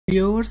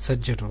और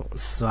सज्जनों,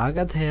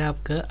 स्वागत है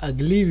आपका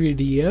अगली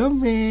वीडियो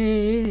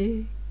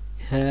में।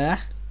 है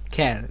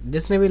खैर,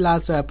 जिसने भी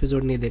लास्ट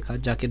एपिसोड नहीं देखा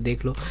जाके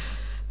देख लो,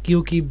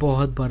 क्योंकि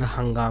बहुत बड़ा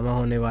हंगामा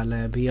होने वाला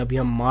है। अभी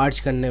हम मार्च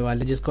करने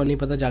वाले, जिसको नहीं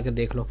पता जाके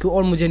देख लो। क्यों?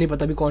 और मुझे नहीं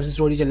पता अभी कौन सी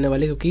स्टोरी चलने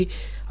वाली है, क्योंकि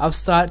अब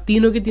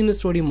तीनों की तीनों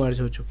स्टोरी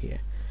मर्ज हो चुकी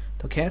है।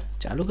 तो खैर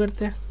चालू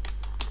करते हैं।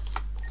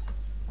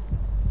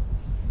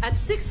 At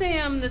 6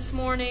 a.m. this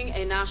morning,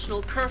 a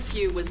national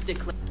curfew was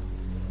declared.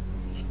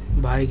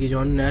 भाई की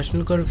जॉन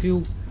नेशनल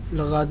कर्फ्यू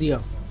लगा दिया।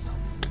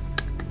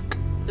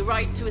 The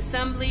right to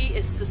assembly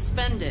is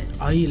suspended.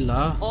 Ayla.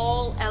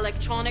 All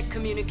electronic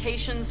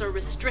communications are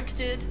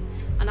restricted,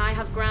 and I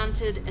have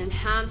granted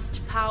enhanced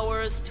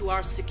powers to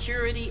our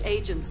security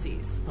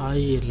agencies.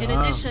 Ayla. In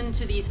addition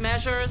to these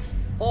measures,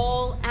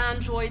 all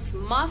androids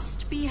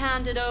must be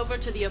handed over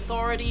to the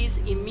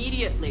authorities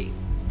immediately.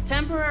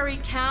 Temporary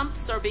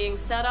camps are being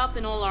set up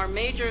in all our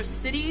major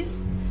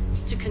cities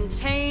to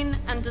contain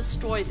and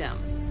destroy them.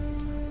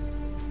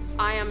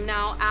 I am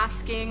now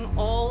asking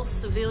all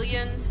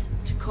civilians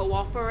to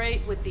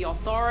cooperate with the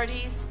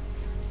authorities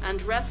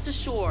and rest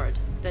assured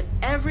that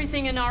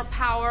everything in our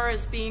power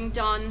is being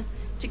done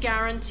to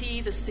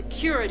guarantee the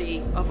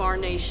security of our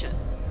nation.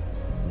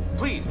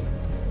 Please.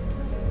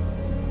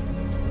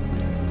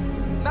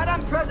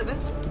 Madam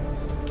President,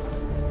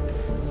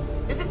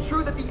 is it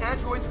true that the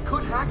androids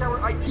could hack our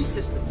IT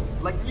systems,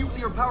 like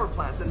nuclear power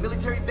plants and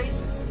military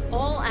bases?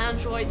 All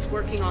androids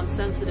working on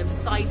sensitive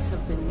sites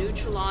have been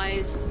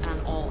neutralized, and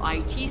all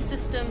IT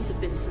systems have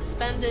been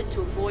suspended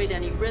to avoid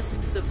any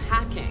risks of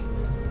hacking.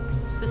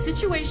 The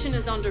situation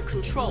is under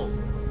control.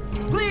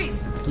 Please!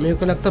 मेरे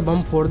को लगता है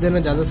बम फोड़ देना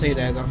ज़्यादा सही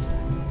रहेगा।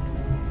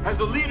 Has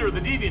the leader of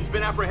the deviants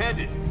been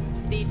apprehended?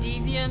 The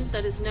deviant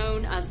that is known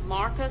as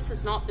Marcus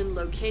has not been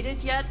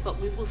located yet,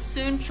 but we will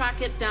soon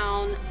track it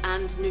down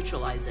and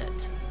neutralize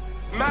it.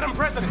 Madam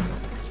President,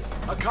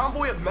 a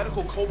convoy of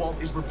medical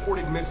cobalt is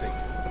reported missing.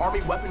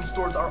 Army weapon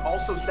stores are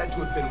also said to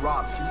have been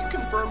robbed. Can you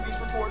confirm these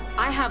reports?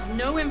 I have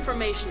no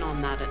information on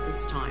that at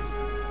this time.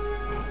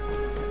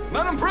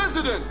 Madam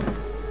President!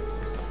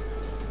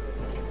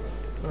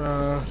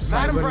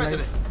 Madam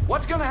President,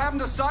 what's going to happen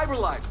to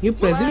CyberLife? ये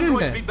president Will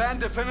है। androids be banned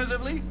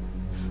definitively?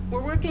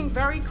 We're working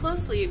very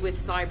closely with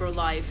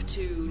CyberLife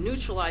to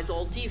neutralize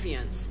all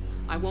deviants.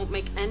 I won't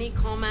make any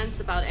comments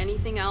about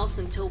anything else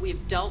until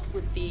we've dealt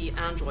with the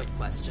android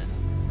question.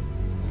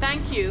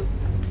 Thank you.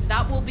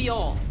 That will be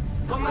all.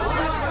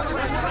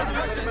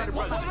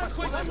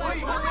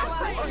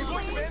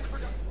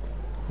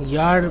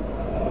 यार,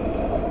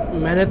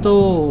 मैंने तो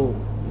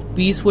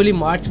peacefully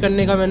मार्च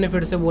करने का मैंने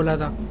फिर से बोला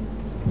था,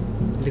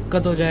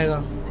 दिक्कत हो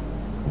जाएगा।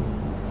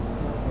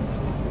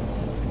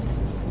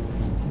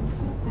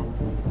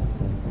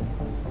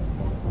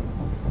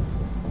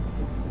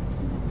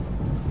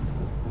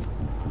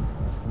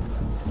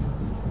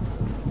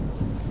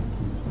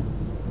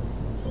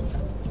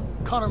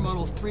 Connor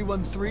model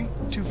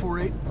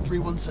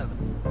 313-248-317.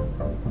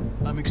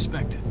 I'm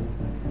expected.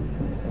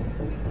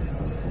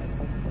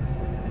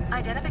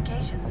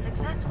 Identification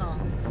successful.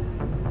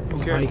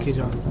 भाई की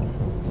जान,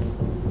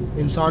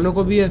 इंसानों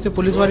को भी ऐसे,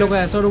 पुलिस वालों को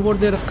ऐसा रोबोट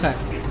दे रखा है।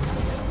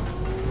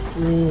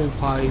 ओ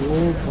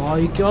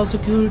भाई क्या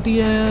सिक्योरिटी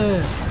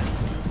है।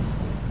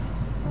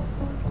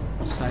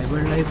 साइबर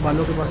लाइफ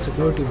वालों के पास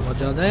सिक्योरिटी बहुत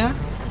ज्यादा है यार।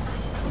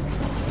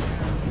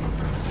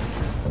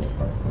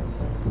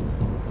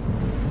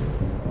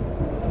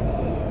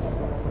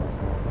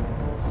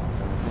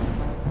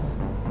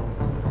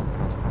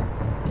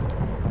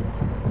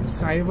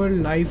 साइबर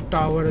लाइफ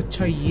टावर,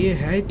 अच्छा ये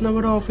है इतना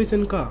बड़ा ऑफिस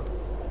इनका।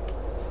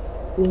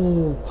 ओ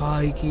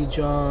भाई की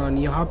जान,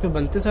 यहाँ पे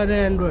बनते सारे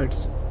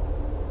एंड्रॉइड्स।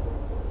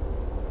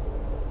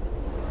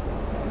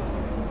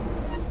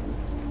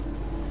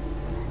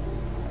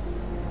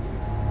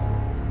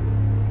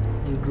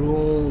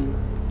 Drone,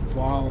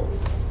 wow.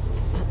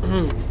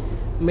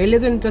 मेरे लिए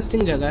तो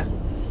इंटरेस्टिंग जगह है।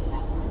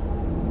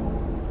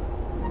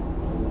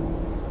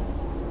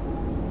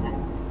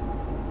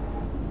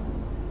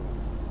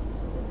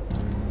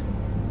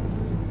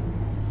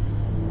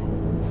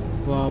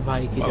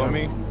 भाई की Follow जान।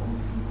 me.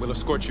 We'll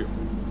escort you.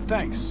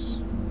 Thanks,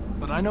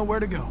 but I know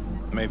where to go.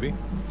 Maybe.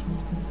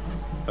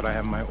 But I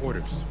have my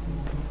orders.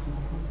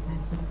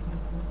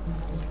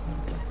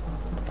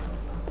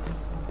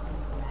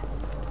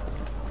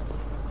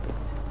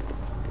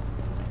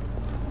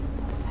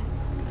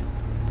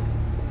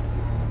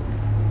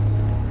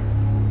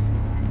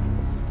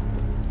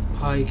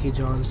 भाई की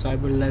जान,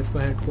 साइबर लाइफ का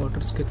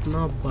हेडक्वार्टर्स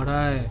कितना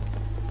बड़ा है।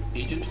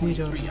 Agent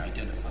 23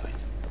 identified.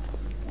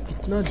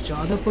 इतना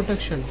ज्यादा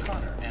protection.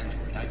 Connor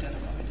android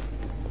identified.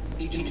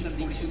 Agent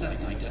 47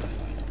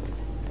 identified.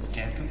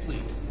 Scan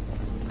complete.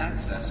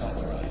 Access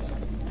authorized.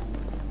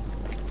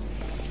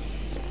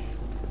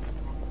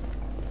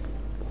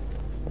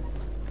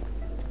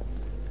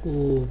 ओ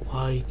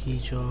भाई की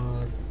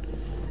जान,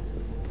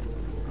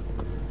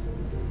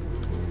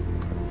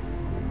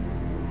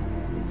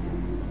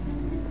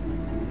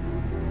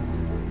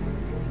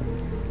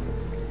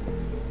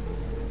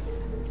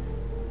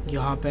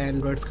 यहाँ पे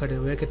एंड्रॉइड्स खड़े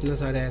हुए हैं कितने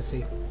सारे ऐसे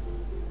ही।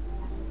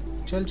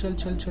 चल चल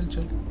चल चल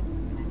चल।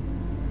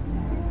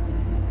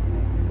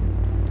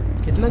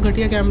 कितना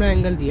घटिया कैमरा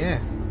एंगल दिया है।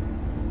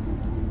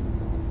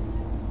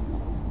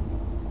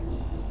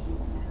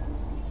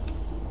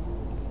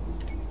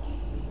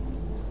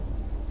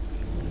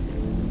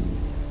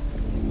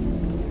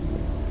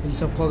 इन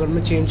सबको अगर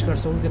मैं चेंज कर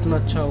सकूं कितना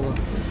अच्छा होगा।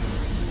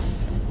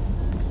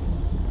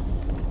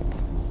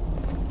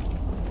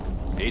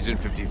 Agent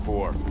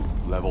 54,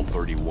 level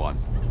 31.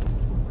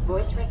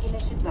 Voice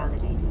recognition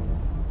validated.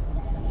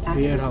 Access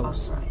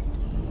Warehouse. authorized.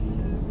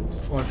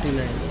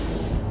 49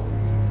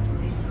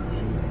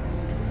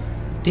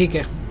 ठीक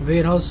है,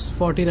 वेयर हाउस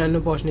 49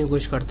 में पहुंचने की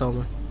कोशिश करता हूँ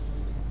मैं।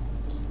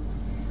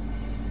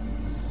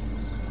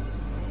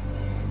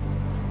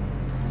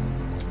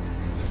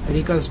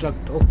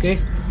 Reconstruct okay.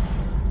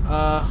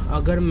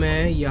 अगर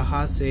मैं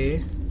यहाँ से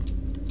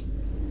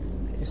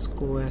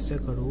इसको ऐसे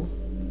करूँ,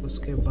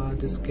 उसके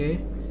बाद इसके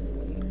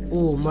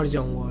ओ मर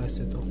जाऊंगा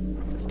ऐसे तो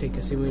ठीक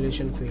है।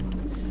 सिमुलेशन फील्ड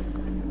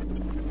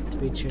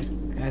पीछे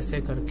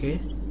ऐसे करके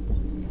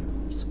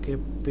इसके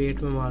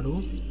पेट में मारूं,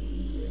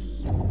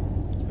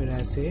 फिर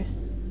ऐसे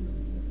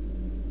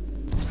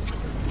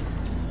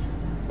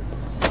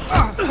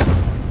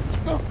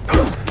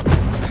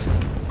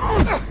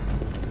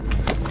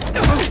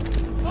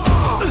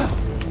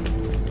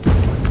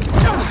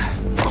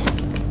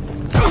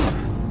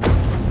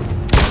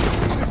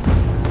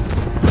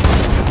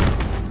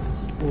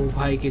ओ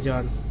भाई की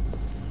जान,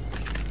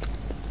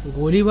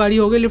 गोलीबारी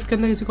हो गई लिफ्ट के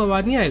अंदर, किसी को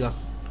आवाज नहीं आएगा।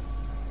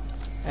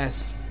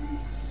 S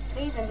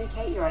Please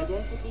indicate your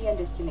identity and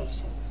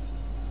destination.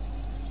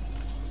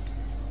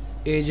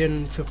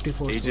 Agent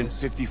 54 Agent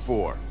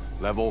 54,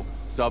 level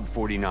sub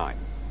 49.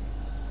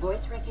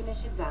 Voice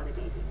recognition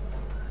validated.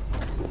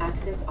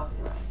 Access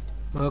authorized.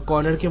 मगर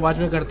कॉर्नर की आवाज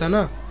में करता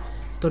ना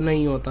तो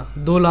नहीं होता।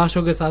 2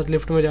 लाशों के साथ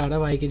लिफ्ट में जा रहा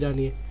भाई की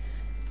जानिए।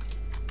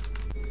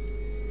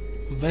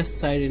 वेस्ट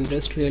साइड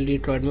इंडस्ट्रियल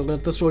डिट्रॉइट में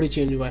तो स्टोरी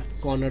चेंज हुआ है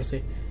कॉर्नर से।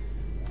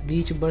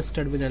 Reach bus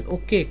terminal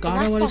okay,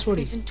 car वाली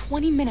story.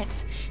 20 minutes.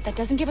 That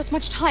doesn't give us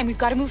much time.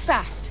 We've got to move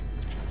fast.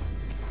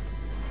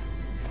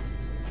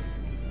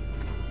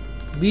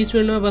 20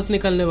 minute में बस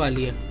निकलने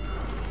वाली है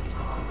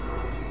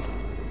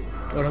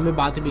और हमें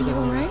बात भी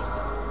करनी है।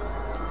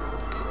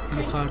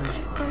 बुखार है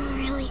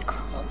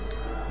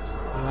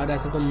यार,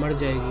 ऐसे तो मर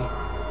जाएगी।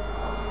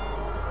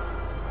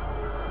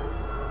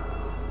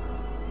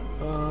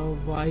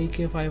 वाई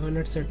के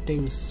 500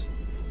 settings,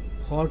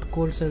 hot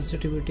cold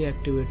sensitivity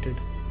activated,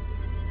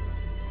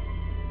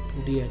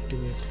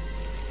 deactivate.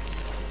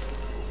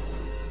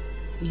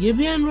 ये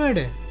भी एंड्रॉइड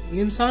है,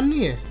 ये इंसान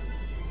नहीं है।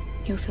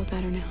 You'll feel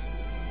better now.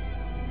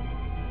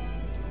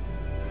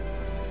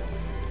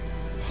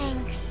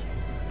 Thanks.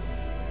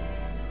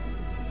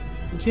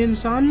 ये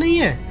इंसान नहीं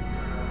है।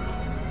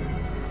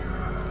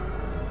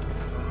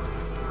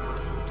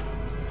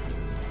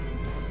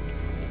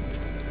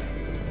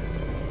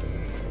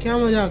 क्या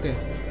मजाक है?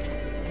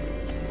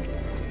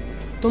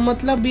 तो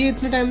मतलब ये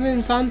इतने टाइम से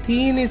इंसान थी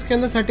ही नहीं, इसके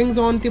अंदर सेटिंग्स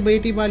ऑन थी,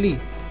 बेटी वाली,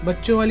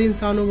 बच्चों वाली,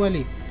 इंसानों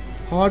वाली,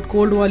 हॉट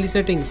कोल्ड वाली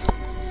सेटिंग्स।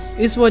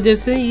 इस वजह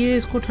से ये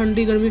इसको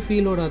ठंडी गर्मी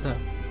फील हो रहा था।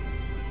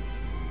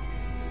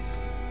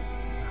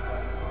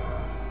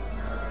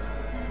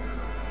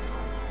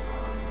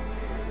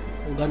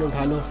 गन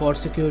उठा लो फॉर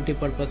सिक्योरिटी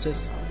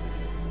पर्पसेस।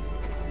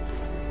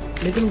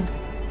 लेकिन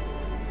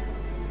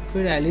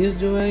फिर एलिस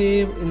जो है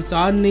ये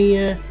इंसान नहीं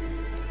है,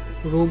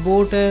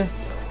 रोबोट है।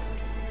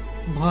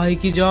 भाई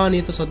की जान,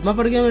 ये तो सदमा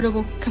पड़ गया मेरे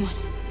को। Come on.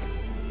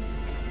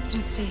 Let's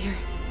not stay here.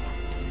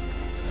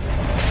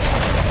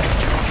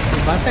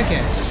 बस है क्या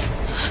है?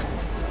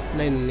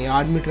 नहीं नहीं नहीं,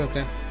 आर्मी ट्रक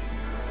है।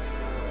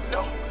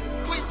 No,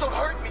 please don't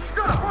hurt me.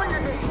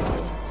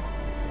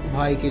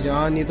 भाई की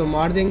जान, ये तो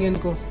मार देंगे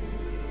इनको।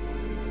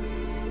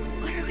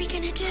 What are we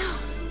gonna do?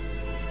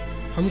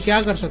 हम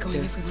क्या कर Keep सकते going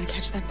हैं? if we want to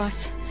catch that bus.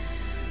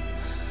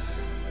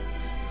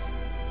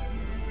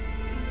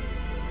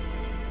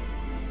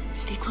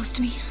 Stay close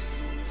to me.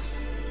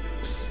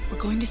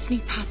 We're going to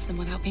sneak past them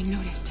without being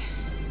noticed.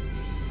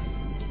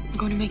 I'm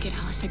going to make it,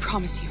 Alice. I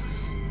promise you.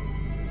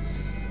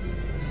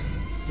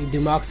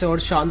 दिमाग से और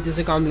शांति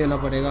से काम लेना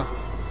पड़ेगा।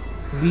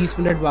 20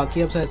 minute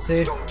बाकी, अब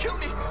ऐसे Don't kill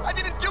me. I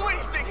didn't do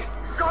anything.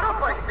 Shut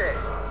up, I said!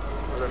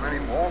 Are there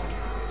many more?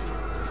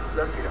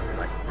 Lucky to be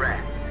like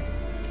rats.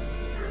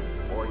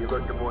 The more you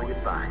look, the more you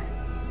find.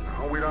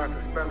 Oh, we don't have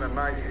to spend the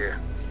night here.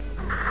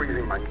 I'm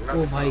freezing my nuts. ओ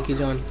भाई की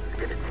जान,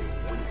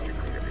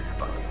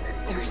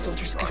 There are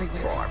soldiers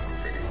everywhere.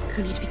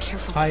 We need to be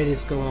careful. High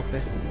risk है वहाँ पे।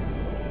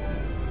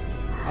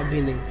 अभी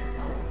नहीं,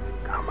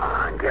 Come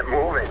on, get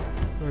moving.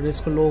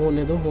 Risk लो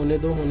होने दो, होने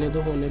दो, होने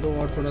दो, होने दो,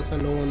 और थोड़ा सा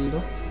लो होने दो।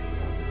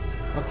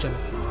 अब चलो।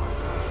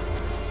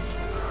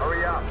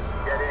 Hurry up,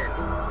 get in.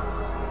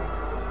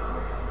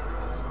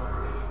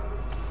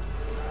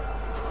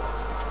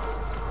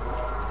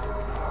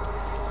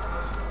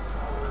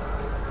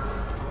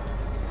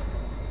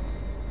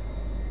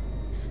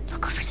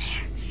 Look over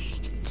there.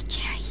 It's the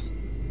cherries.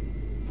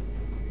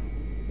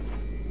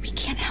 We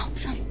can't help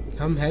them.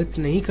 हम हेल्प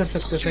नहीं कर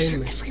सकते Soldiers सही are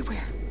में,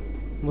 everywhere.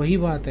 वही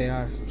बात है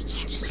यार। We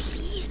can't just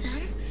leave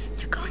them.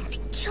 They're going to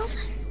kill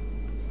them.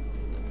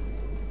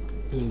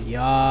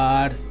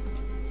 यार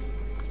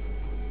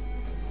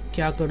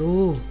क्या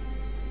करूं?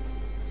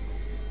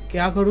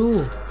 क्या करूँ?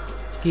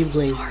 Keep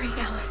going. Sorry,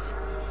 Alice.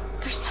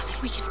 There's nothing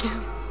we can do.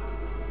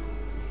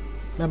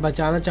 मैं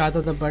बचाना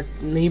चाहता था बट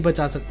नहीं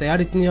बचा सकता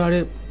यार,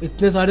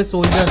 इतने सारे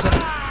सोल्जर्स हैं।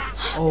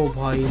 ओ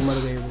भाई मर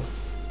गए वो।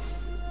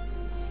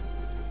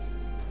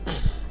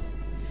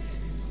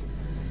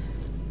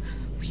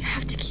 We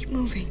have to keep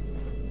moving.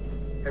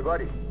 Hey,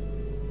 buddy.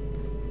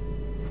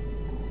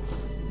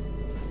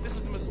 This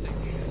is a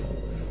mistake.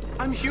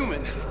 I'm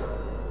human.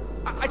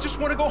 I just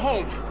want to go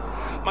home.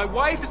 My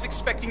wife is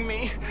expecting me,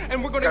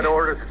 and we're going to... Got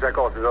orders to check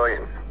all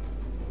civilians.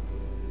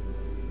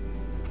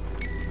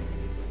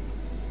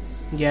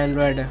 ये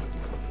Android है।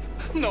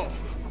 No!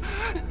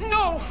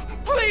 No!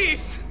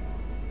 Please!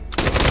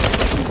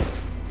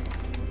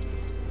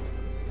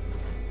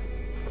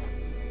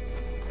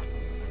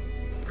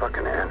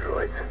 Fucking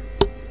androids.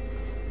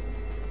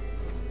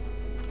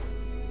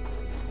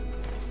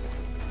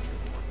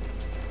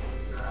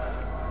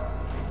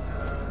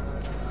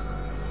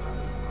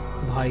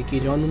 भाई की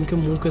जान उनके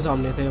मुंह के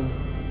सामने थे हम।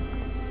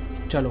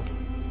 चलो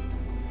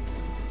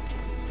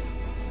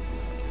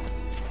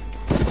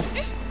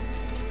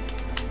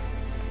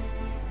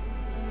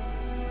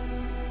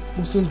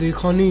उसने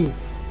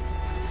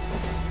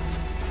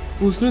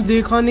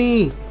देखा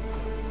नहीं,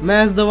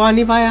 मैच दबा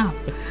नहीं पाया।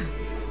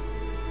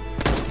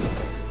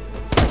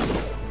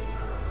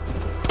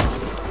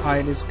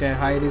 हाई रिस्क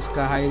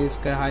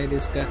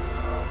है।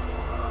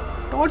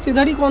 टॉर्च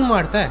इधर ही कौन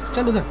मारता है?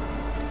 चल उधर।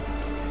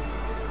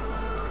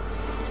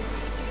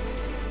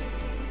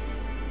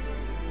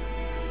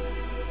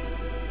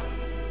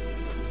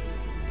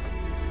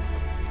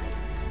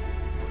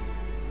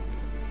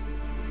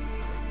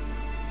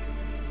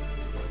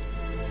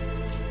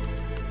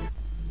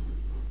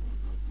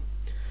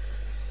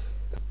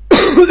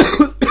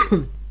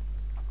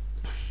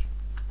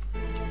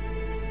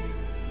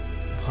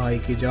 भाई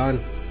की जान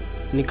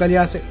निकल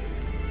यहाँ से,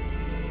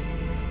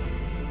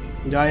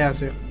 जा यहाँ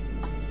से।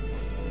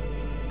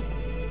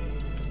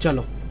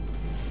 चलो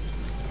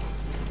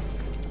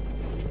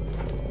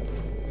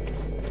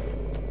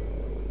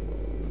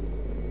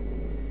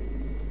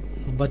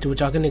बच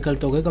बचा के निकल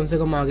तो गए कम से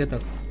कम आगे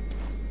तक।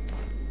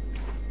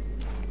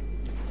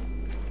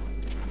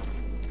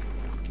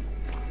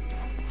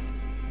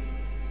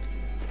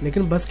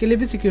 लेकिन बस के लिए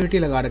भी सिक्योरिटी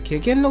लगा रखी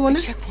है क्या इन लोगों ने?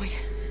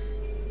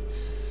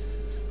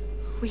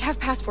 We have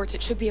passports.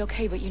 It should be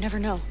okay, but you never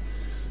know.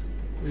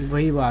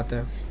 वही बात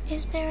है।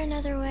 Is there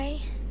another way?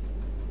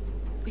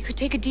 We could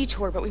take a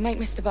detour, but we might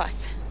miss the bus.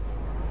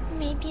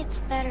 Maybe it's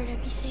better to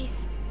be safe.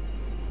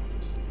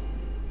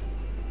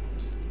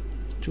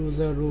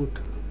 Choose a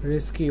route.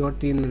 Risky और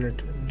 3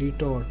 minute.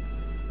 Detour.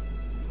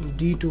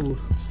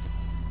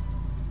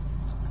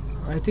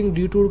 I think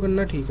detour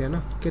करना ठीक है ना।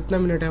 कितना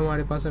minute है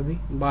हमारे पास अभी?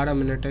 12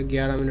 minute है,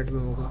 11 मिनट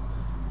में होगा।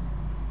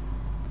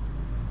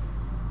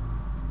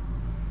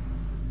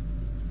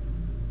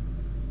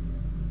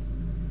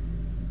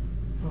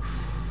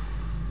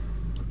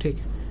 ठीक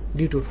है,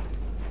 detour।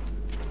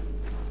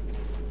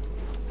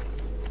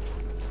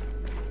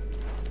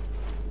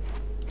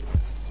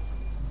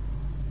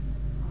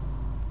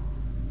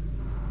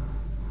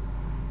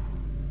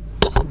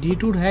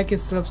 detour है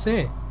किस तरफ से?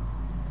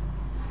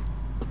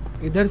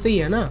 इधर से ही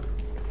है ना?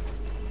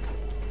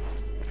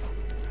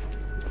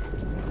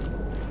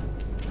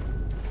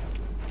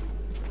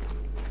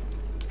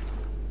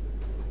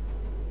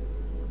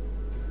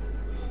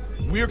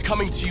 We're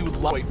coming to you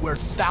live, where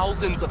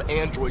thousands of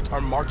androids are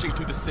marching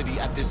through the city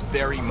at this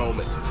very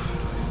moment.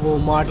 वो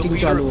marching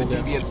चालू हो गया। The leader of the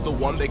deviants, the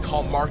one they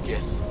call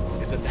Marcus,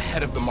 is at the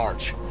head of the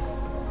march.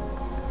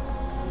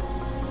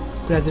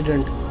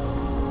 President.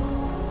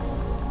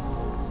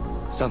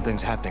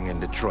 Something's happening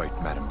in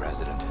Detroit, Madam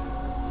President.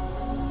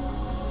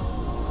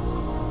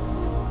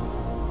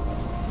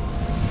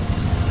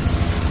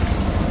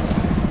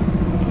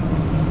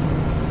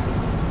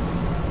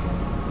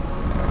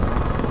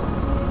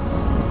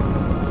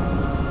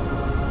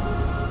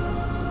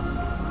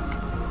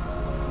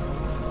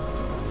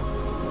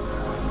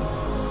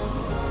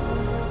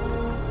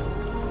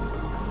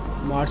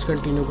 March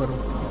continue करो।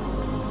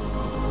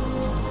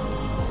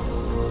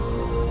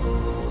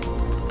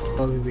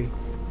 अभी भी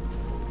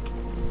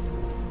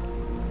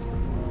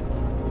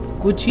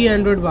कुछ ही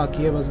Android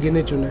बाकी है, बस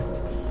गिने चुने।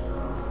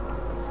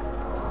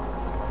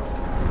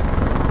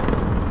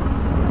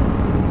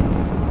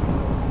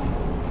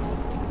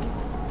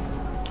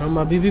 हम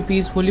अभी भी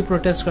पीसफुली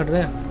प्रोटेस्ट कर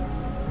रहे हैं।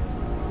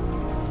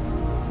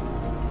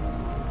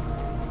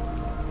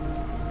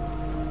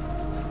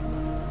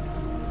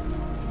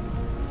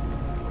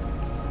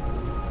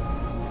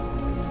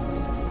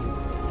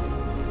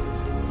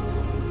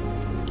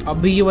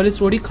 अभी ये वाली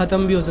स्टोरी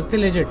खत्म भी हो सकती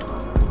है legit.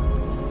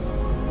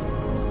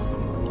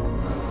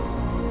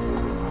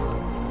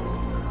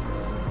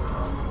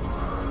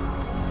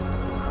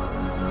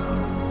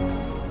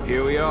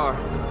 Here we are,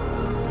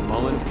 the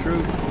moment of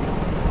truth.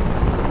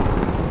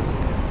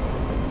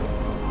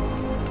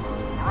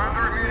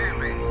 Surrender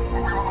immediately,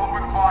 or we will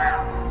open fire.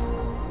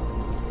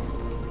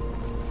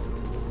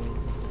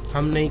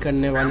 हम नहीं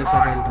करने वाले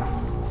surrender.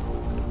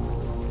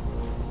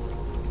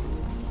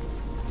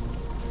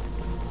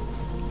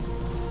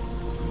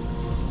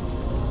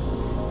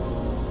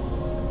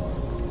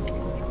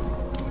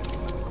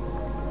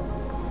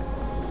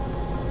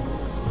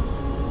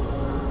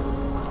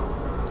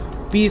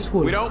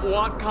 Peaceful. We don't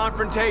want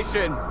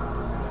confrontation.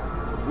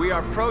 We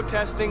are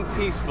protesting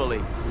peacefully.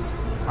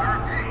 I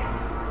repeat,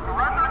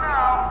 surrender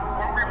now,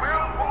 or we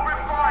will open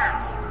fire.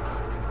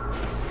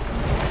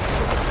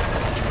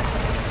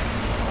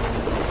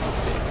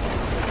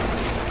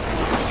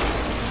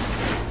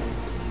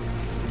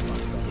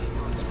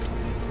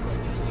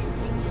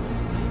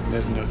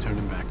 There's no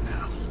turning back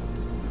now.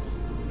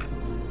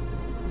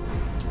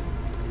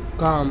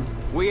 Calm.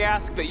 We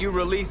ask that you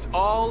release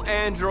all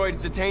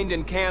androids detained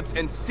in camps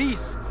and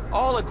cease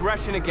all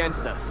aggression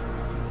against us.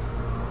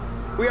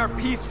 We are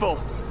peaceful.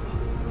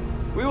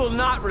 We will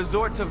not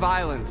resort to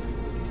violence.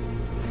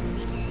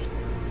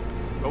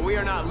 But we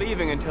are not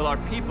leaving until our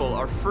people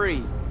are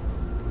free.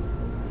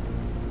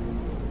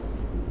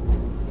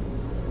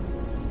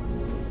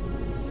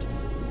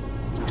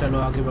 चलो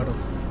आगे बढ़ो.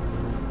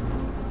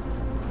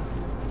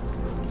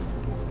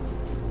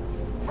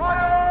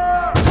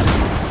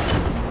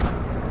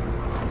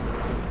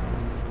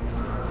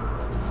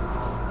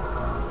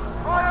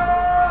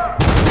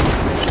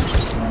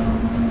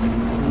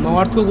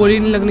 North को गोली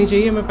नहीं लगनी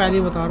चाहिए, मैं पहले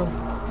ही बता रहा हूँ.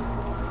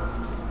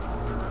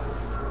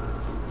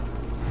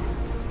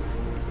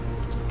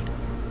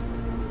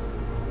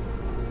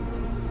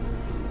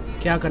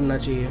 क्या करना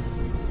चाहिए?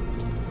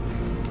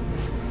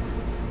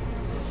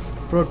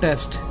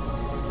 प्रोटेस्ट.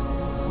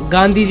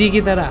 गांधी जी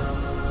की तरह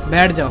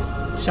बैठ जाओ,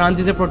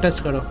 शांति से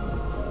प्रोटेस्ट करो.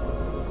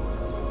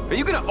 Are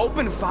you gonna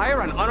open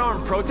fire on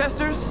unarmed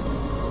protesters?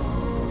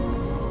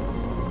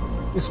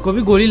 इसको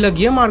भी गोली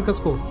लगी है मार्कस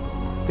को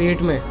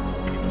पेट में.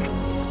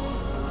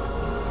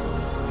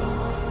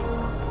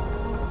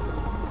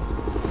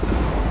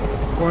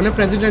 कौन है?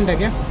 प्रेसिडेंट है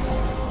क्या?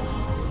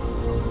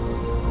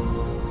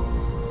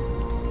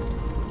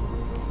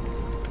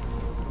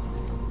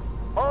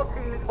 All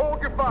teams,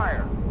 hold your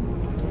fire.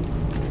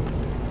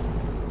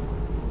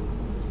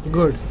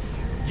 Good.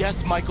 Yes,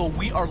 Michael,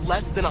 we are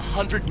less than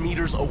 100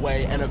 meters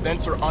away and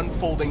events are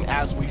unfolding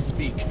as we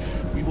speak.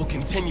 We will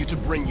continue to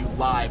bring you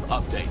live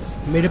updates.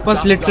 मेरे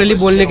पास literally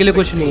बोलने के लिए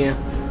कुछ नहीं है.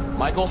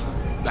 Michael,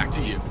 back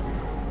to you.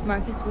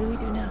 Marcus, what do we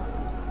do now?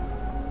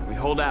 We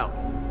hold out.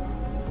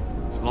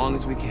 As long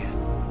as we can.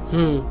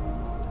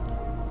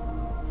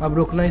 अब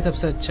रुकना ही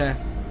सबसे अच्छा है.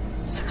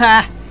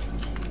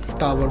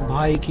 टावर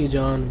भाई की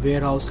जान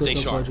वेयर हाउस के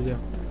ऊपर पहुंच गया.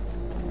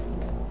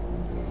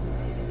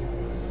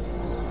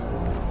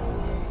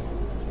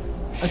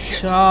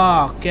 अच्छा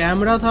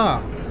कैमरा था.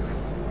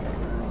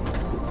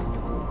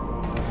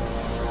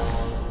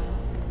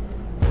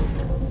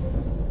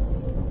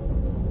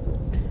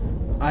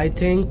 I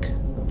think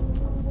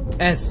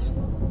S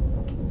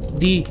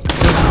D.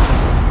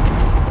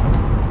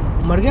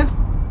 मर गया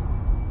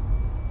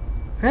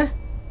है?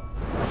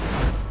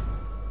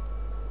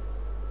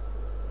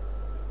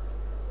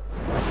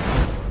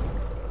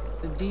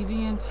 The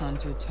deviant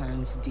hunter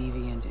turns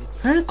deviant.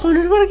 It's हैं?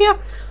 कॉर्नर मर गया.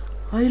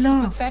 आइला.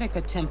 pathetic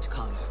attempt,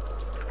 Connor.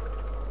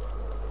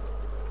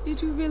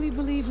 Did you really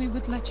believe we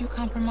would let you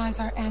compromise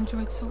our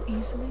android so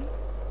easily?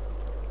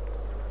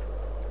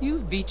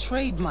 You've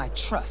betrayed my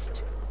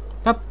trust.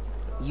 Pap.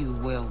 You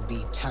will be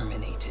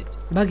terminated.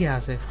 भाग यहाँ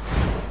से.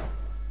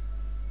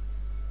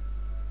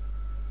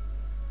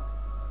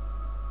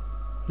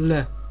 ले.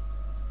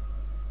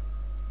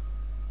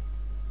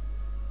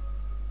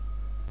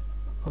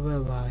 अबे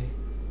भाई.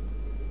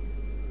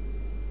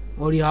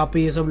 और यहाँ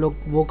पे ये सब लोग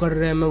वो कर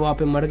रहे हैं, मैं वहाँ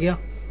पे मर गया.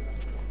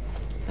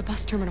 The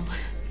bus terminal.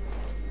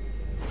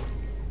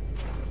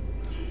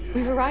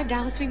 We've arrived,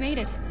 Alice. We made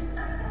it.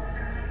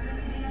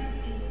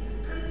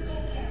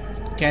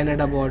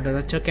 Canada border.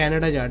 अच्छा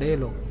कनाडा जा रहे हैं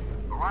ये लोग.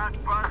 The last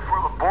bus for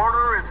the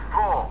border is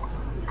full.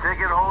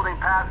 Ticket holding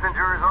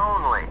passengers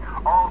only.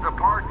 All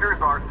departures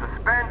are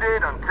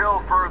suspended until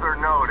further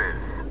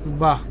notice.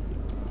 वाह.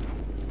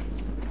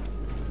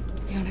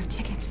 We don't have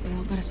tickets. They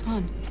won't let us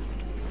on.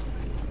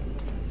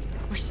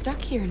 We're stuck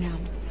here now.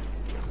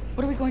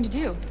 What are we going to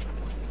do?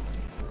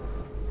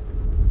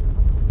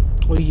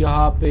 और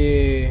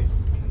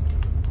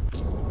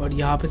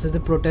यहाँ पे से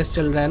protest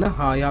चल रहा है ना.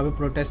 हाँ यहाँ पे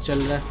प्रोटेस्ट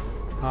चल रहा है.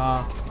 हाँ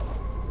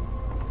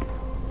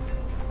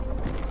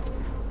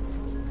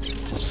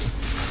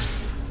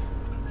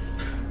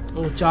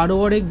वो चारों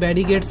ओर एक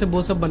बैरिकेड से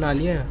वो सब बना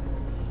लिया है.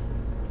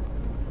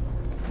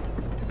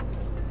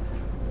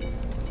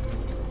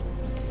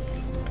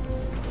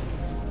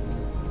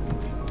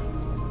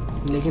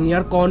 लेकिन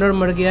यार कॉर्नर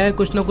मर गया है.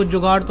 कुछ ना कुछ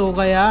जुगाड़ तो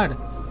होगा यार.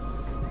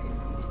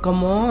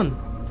 Come on.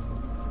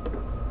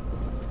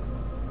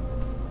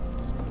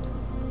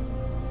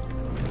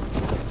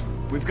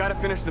 We've got to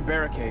finish the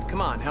barricade.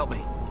 Come on, help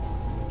me.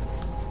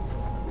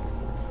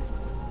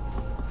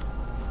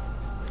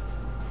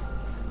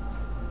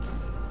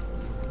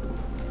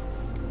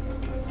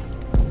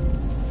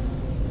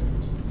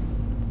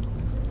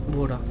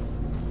 Voda.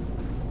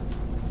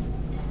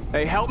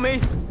 Hey, help me.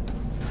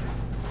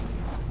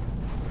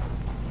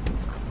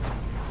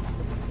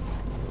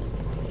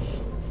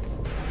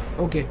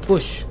 Okay,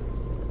 push.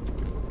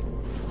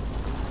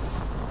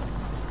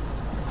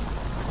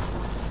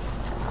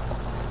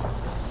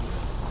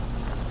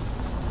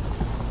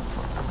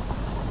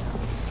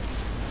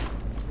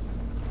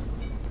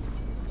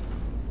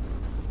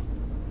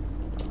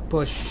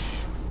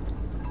 Push.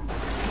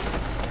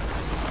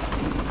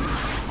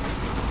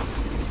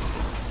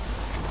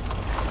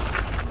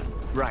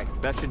 Right,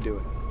 that should do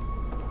it.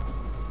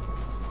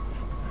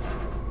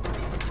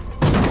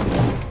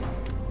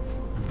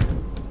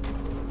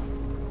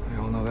 We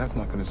all know that's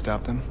not gonna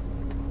stop them.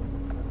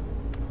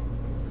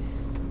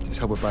 Just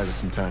hope it buys us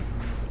some time.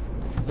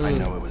 I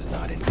know it was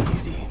not an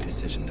easy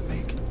decision to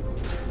make,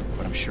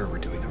 but I'm sure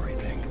we're doing the right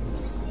thing.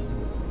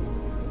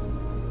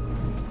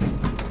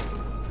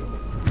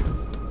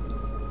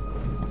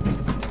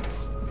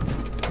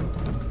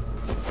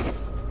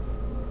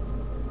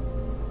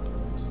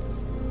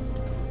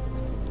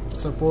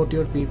 Support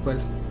your people.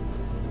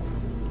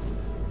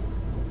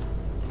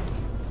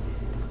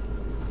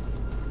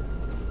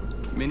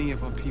 Many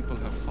of our people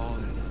have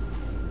fallen.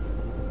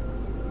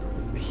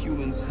 The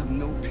humans have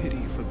no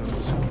pity for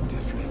those who are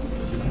different.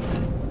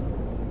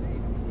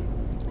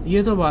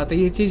 ये तो बात है,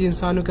 ये चीज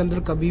इंसानों के अंदर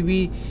कभी भी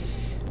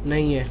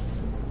नहीं है।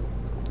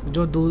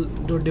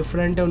 जो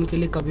डिफरेंट है उनके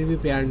लिए कभी भी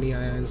प्यार नहीं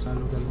आया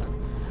इंसानों के अंदर।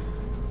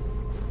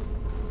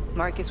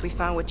 Marcus, we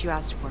found what you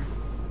asked for.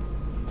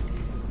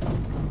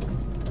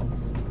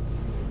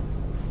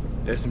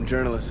 There's some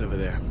journalists over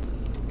there.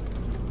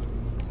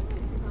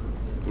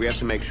 We have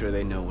to make sure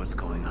they know what's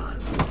going on.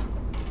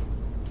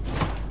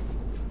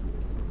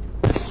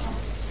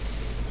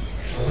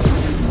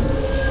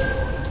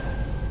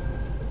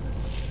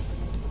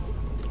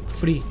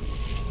 Free.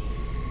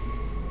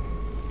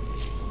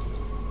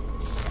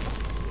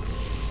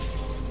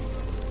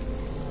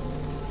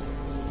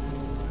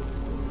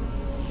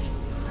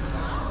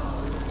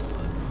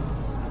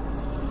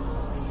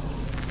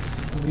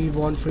 We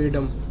want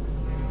freedom.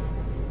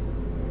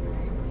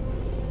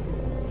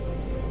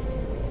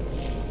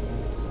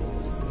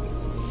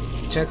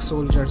 Check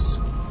soldiers.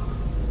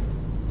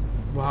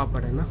 वहाँ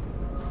पर है ना?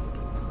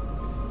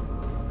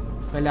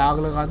 पहले आग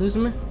लगा दो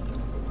इसमें।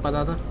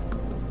 पता था।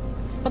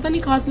 पता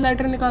नहीं कहाँ से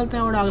लाइटर निकालते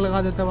हैं और आग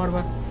लगा देते हैं बार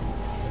बार।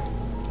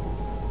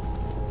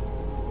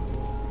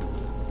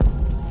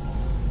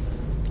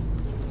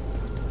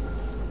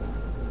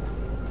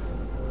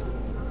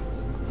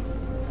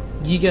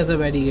 ये कैसा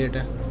बैरिकेड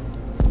है?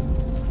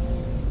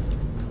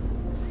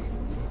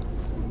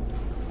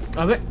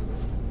 अबे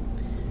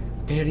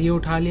भेड़िए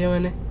उठा लिया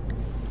मैंने।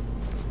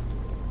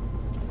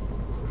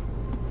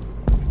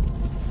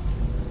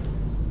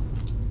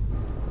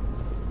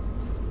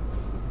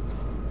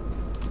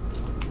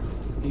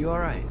 You all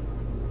right?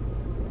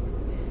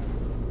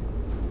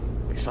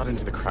 They shot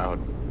into the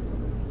crowd.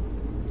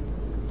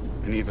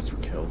 Many of us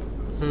were killed.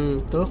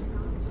 तो?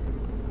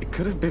 It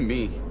could have been me.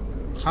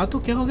 हाँ तो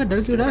क्या हो गया?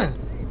 डर क्यों रहा है?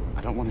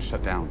 I don't want to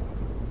shut down.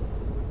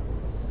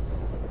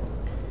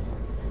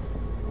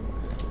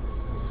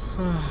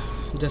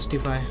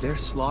 Justify.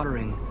 They're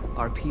slaughtering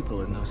our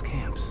people in those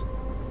camps.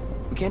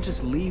 We can't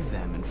just leave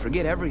them and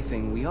forget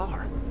everything we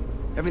are,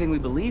 everything we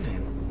believe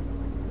in.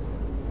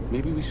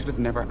 Maybe we should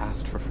have never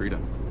asked for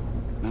freedom.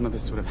 None of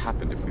this would have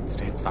happened if we'd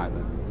stayed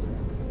silent.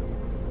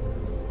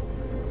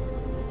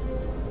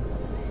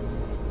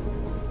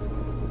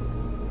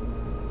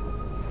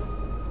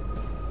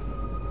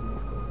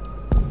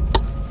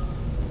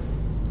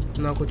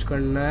 ना कुछ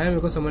करना है, मेरे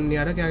को समझ नहीं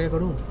आ रहा क्या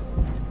करूं।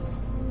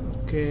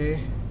 ओके,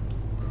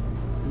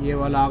 ये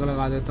वाला आग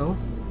लगा देता हूँ।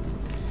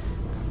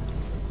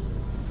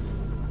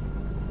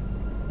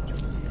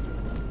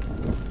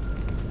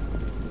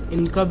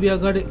 इनका भी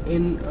अगर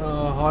इन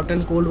हॉट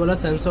एंड कोल्ड वाला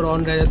सेंसर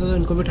ऑन रह जाता तो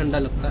इनको भी ठंडा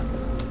लगता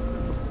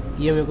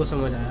है। ये मेरे को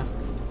समझ आया।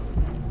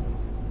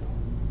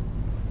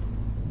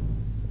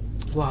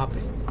 वहाँ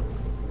पे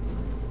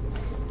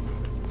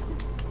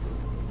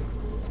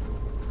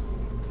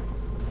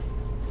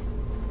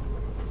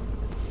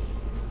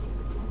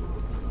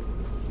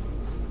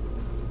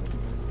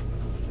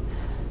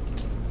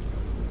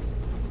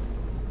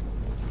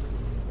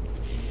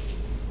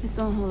This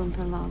won't hold him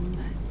for long,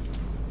 but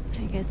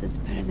I guess it's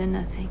better than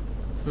nothing.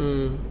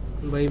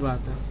 वही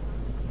बात है।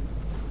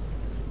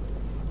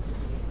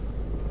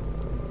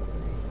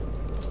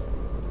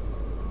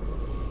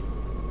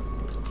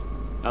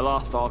 I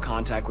lost all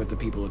contact with the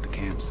people at the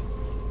camps.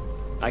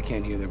 I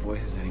can't hear their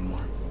voices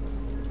anymore.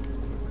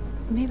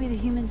 Maybe the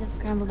humans have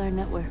scrambled our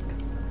network.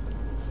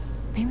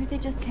 Maybe they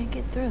just can't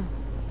get through.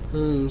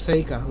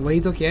 सही कहा। वही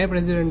तो किया है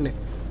president ने।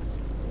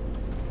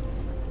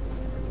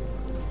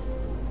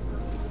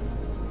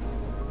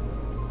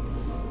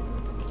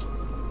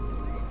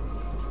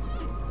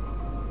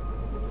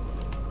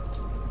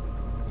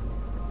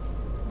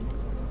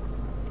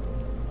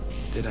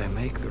 Did I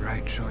make the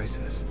right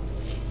choices?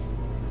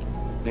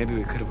 Maybe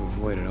we could have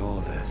avoided all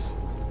of this.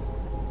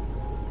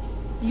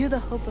 You're the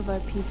hope of our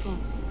people.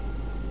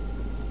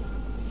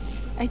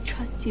 I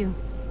trust you.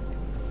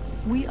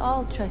 We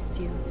all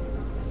trust you.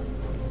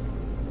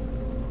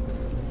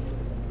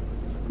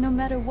 No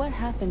matter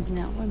what happens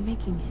now, we're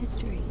making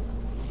history.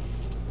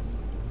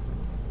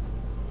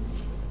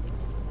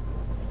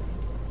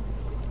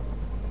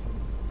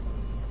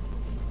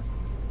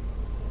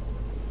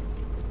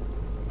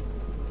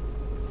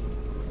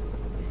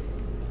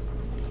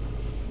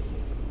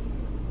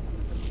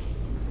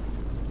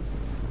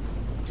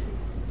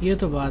 ये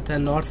तो बात है,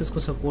 north इसको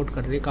support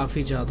कर रही है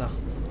काफ़ी ज़्यादा,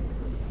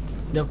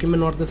 जबकि मैं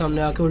नॉर्थ के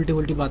सामने आके उल्टी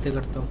उल्टी बातें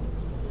करता हूँ।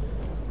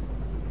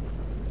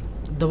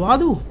 दबा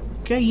दूँ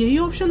क्या, यही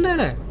ऑप्शन दे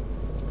रहा है?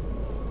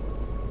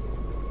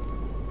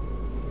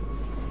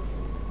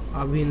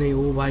 अभी नहीं,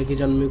 वो भाई की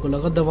जन्मी को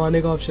लगा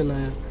दबाने का ऑप्शन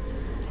आया।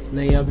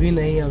 नहीं अभी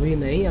नहीं, अभी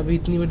नहीं, अभी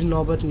इतनी बड़ी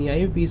नौबत नहीं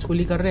आई,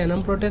 पीसफुली कर रहे हैं ना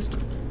हम प्रोटेस्ट,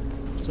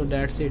 सो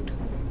दैट्स इट।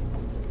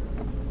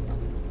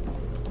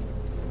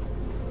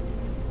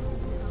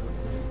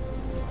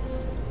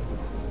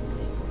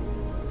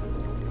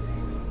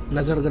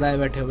 नजर गिराए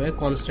बैठे हुए हैं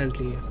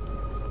constantly.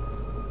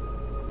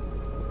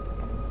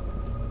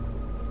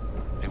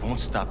 They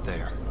won't stop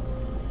there.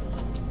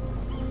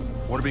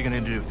 What are we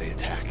gonna do if they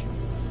attack?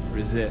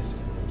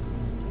 Resist.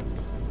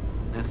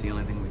 That's the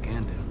only thing we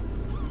can do.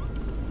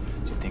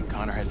 Do you think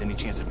Connor has any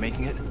chance of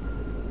making it?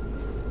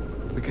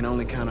 We can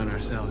only count on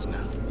ourselves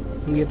now.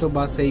 ये तो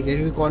बात सही है,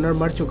 क्योंकि Connor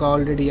मर चुका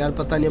already यार,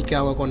 पता नहीं अब क्या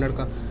होगा कॉनर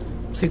का,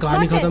 उसकी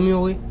कहानी खत्म ही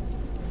हो गई।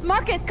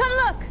 Marcus, come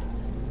look.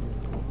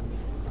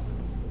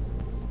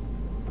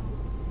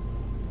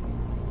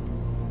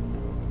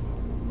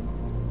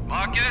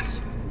 Marcus?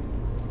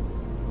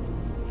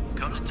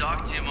 Come to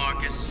talk to you,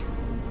 Marcus.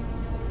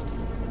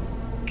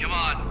 Come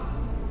on.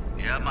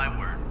 You have my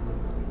word.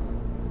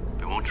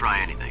 We won't try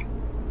anything.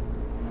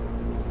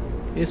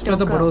 इस पे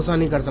तो भरोसा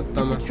नहीं कर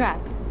सकता मैं। It's a trap.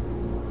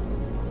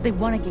 They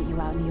want to get you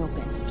out in the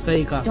open.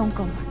 सही कहा। Don't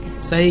go,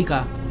 Marcus. सही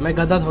कहा, मैं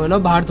गधा थोड़ा ना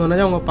बाहर थोड़ा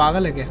जाऊंगा,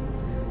 पागल है क्या?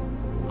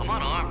 I'm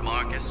unarmed,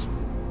 Marcus.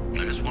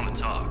 I just want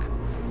to talk.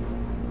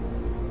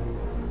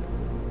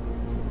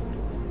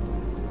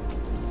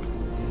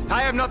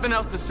 I have nothing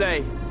else to say.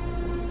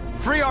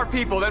 Free our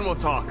people, then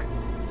we'll talk.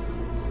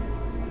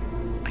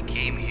 I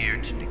came here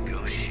to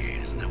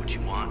negotiate. Isn't that what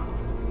you want?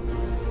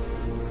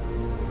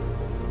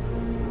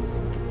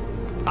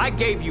 I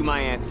gave you my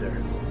answer.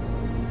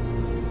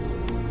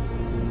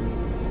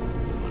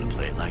 Want to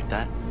play it like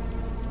that?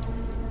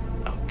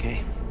 Okay.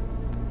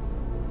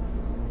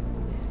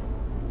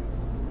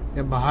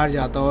 मैं बाहर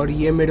जाता और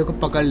ये मेरे को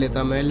पकड़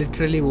लेता, मैं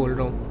लिटरली बोल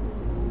रहा हूँ।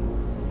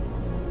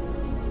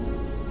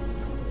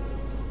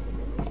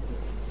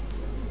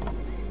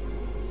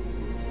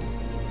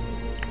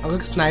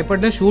 अगर स्नाइपर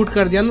ने शूट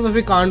कर दिया ना तो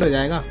फिर कांड हो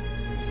जाएगा।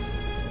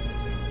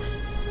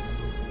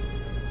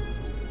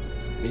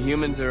 The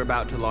humans are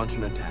about to launch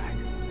an attack.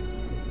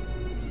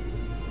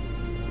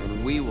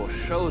 And we will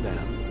show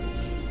them.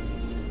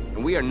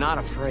 And we are not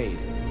afraid.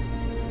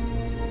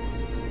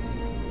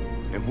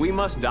 If we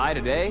must die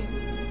today,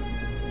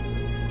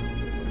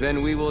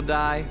 then we will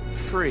die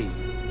free.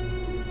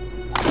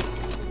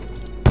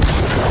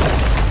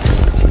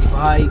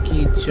 भाई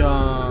की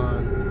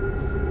जान,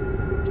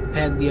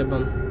 फेंक दिया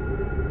बम।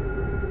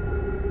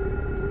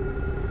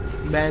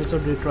 बैंक्स और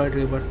डिट्रॉयट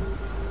रिवर।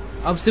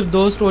 अब सिर्फ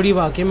 2 story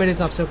बाकी है मेरे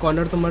हिसाब से,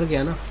 कॉर्नर तो मर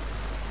गया ना।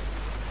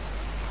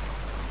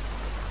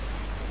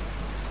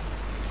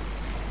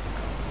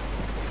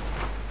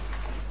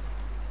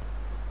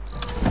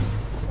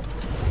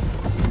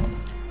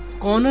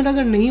 कॉर्नर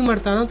अगर नहीं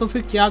मरता ना तो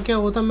फिर क्या क्या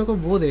होता मेरे को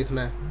वो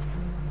देखना है।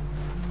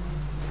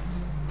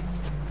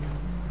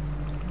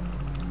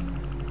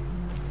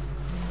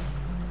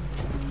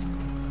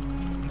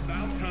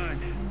 About time.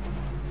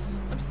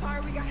 I'm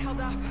sorry we got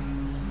held up.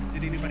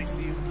 Did anybody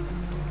see you?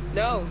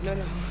 No.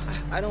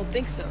 I don't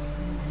think so.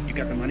 You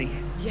got the money?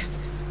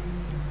 Yes.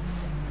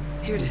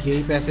 Here it is.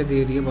 यही पैसे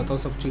दे रही है, बताओ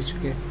सब चीज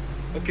के।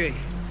 Okay,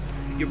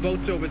 your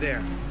boat's over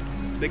there.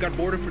 They got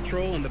border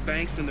patrol on the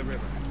banks and the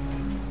river.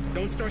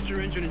 Don't start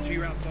your engine until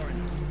you're out far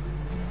enough.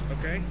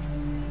 Okay?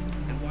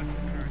 And watch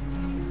the current.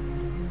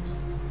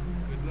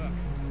 Good luck.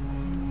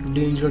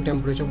 Danger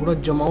temperature, पूरा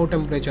जमाओ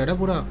temperature है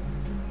पूरा।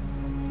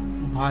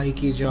 भाई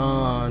की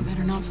जान।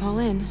 Better not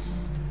fall in.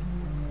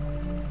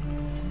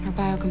 Our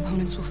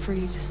biocomponents will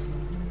freeze.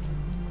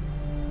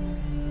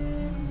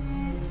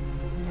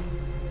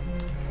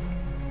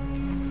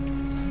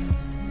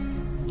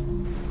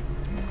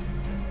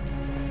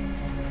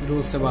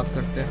 रोज से बात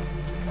करते हैं।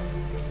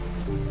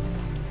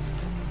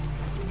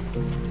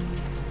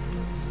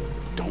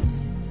 Don't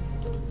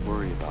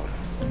worry about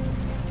us.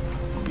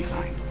 We'll be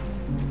fine.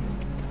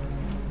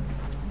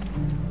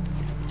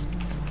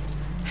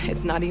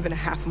 It's not even a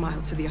half a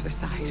mile to the other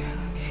side.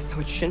 Okay, so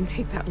it shouldn't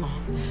take that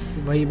long.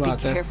 वही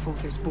बात है। Be careful,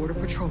 there's border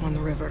patrol on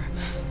the river.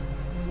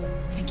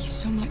 Thank you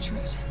so much,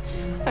 Rose.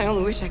 I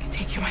only wish I could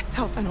take you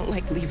myself. I don't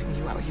like leaving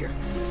you out here.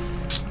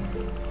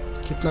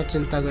 कितना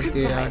चिंता करती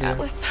है यार ये।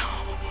 Atlas.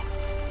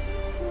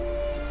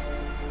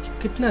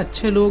 कितने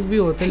अच्छे लोग भी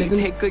होते हैं, लेकिन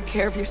Take good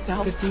care of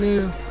yourself.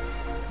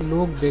 कितने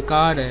लोग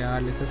बेकार है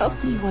यार, लेकिन I'll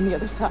see you on the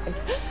other side.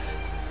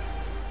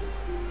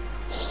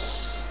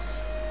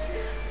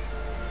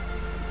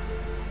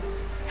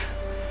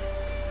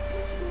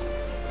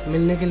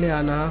 मिलने के लिए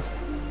आना।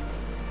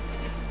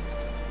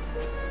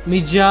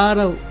 मैं जा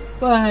रहा हूँ,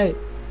 bye.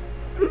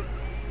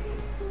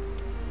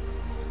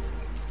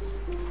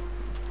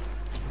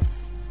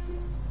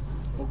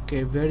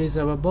 Okay, where is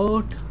our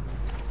boat?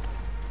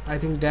 I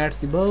think that's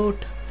the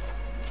boat.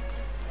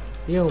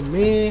 Yo,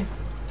 me.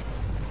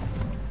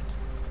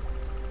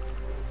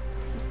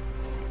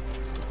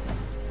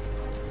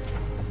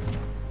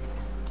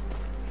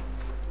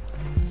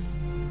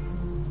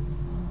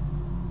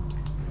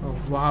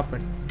 वहां पर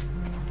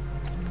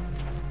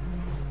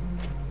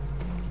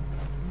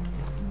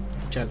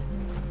चल।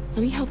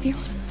 Let me help you.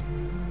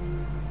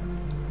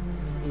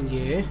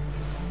 ये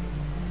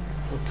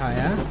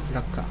उठाया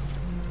रखा,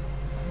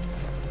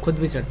 खुद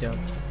भी चढ़ जाओ।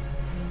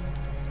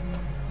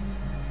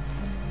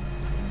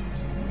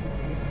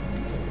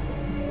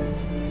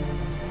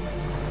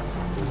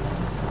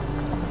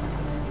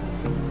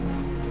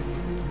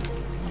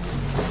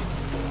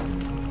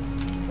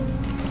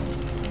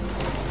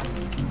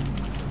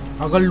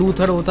 अगर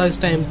लूथर होता इस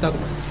टाइम तक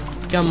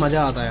क्या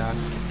मजा आता यार।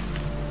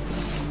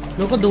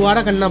 मेरे को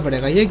दोबारा करना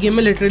पड़ेगा ये गेम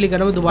में, लिटरली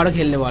करना, मैं दोबारा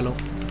खेलने वाला हूँ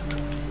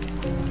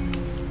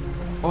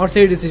और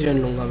सही डिसीजन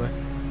लूंगा मैं।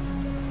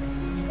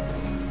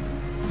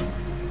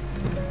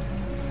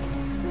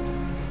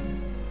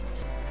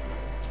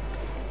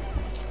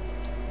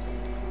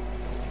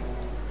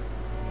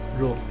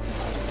 रो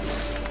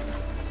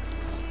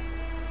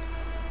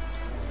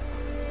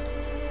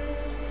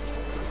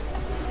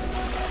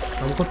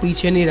हमको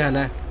पीछे नहीं रहना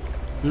है,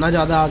 ना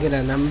ज्यादा आगे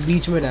रहना है,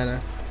 बीच में रहना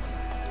है।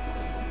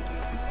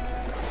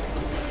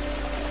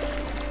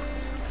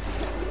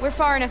 We're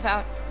far enough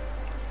out.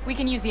 We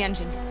can use the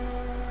engine.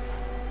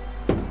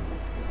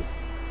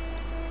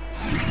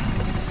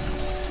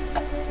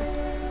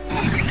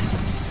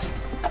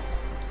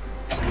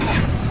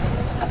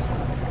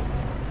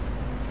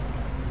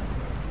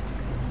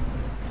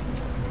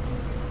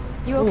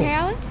 You okay,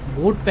 Alice?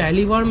 Boat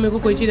पहली बार मेरे को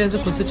कोई चीज ऐसे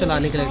खुद से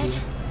चलाने के लगी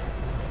है।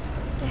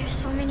 There are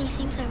so many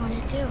things I want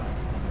to do.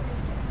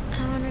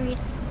 I want to read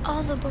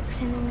all the books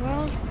in the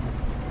world,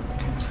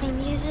 and play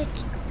music,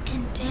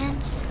 and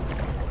dance.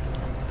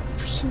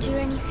 We can do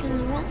anything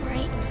we want,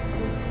 right?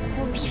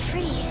 We'll be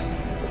free.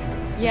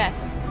 Yes.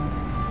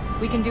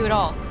 We can do it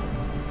all.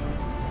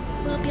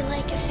 We'll be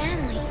like a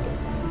family.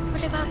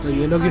 What about तो you?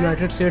 ये लोग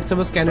United states से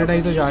बस Canada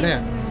ही तो जा रहे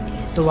हैं,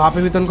 तो वहाँ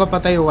पे भी तो उनको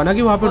पता ही होगा ना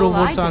कि वहाँ पे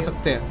रोबोट्स आ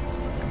सकते हैं।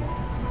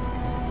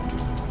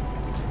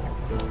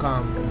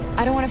 काम। I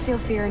don't want to feel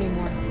fear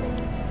anymore.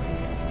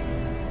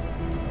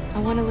 I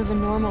want to live a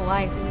normal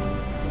life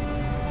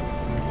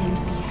and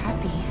be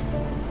happy.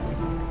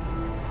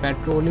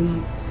 Patrolling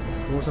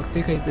हो सकती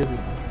है कहीं पे भी।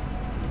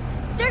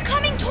 They're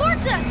coming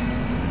towards us.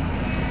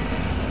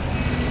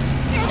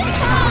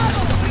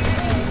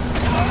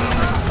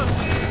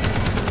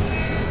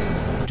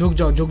 झुक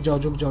जाओ झुक जाओ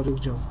झुक जाओ झुक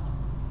जाओ।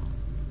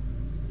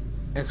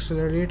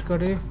 एक्सेलरेट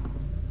करे,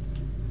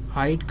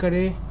 हाइड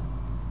करे,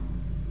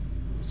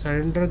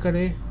 सरेंडर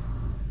करे,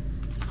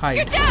 हाइड।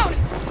 Get down!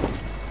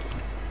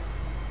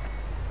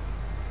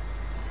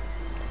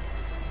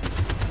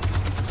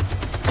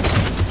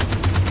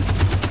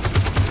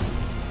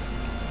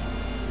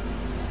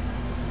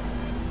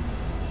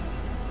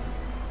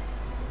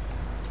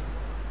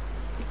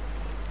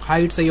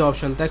 हाइट सही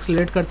ऑप्शन था,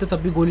 एक्सेलरेट करते तब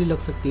भी गोली लग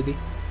सकती थी।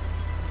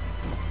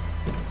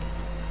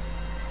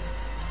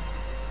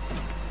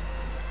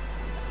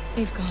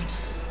 They've gone.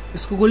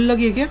 इसको गोली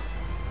लगी है क्या?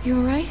 You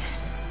alright?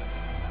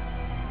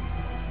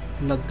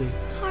 लग गई।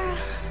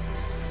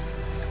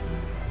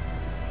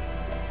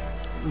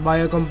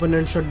 बायो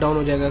कंपोनेंट शट डाउन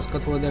हो जाएगा इसका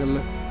थोड़ी देर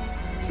में।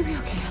 You'll be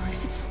okay,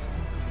 Alice. It's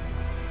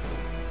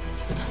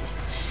nothing.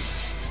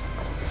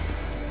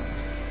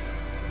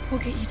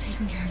 We'll get you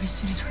taken care of as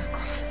soon as we're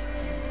across.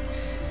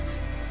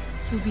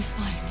 You'll be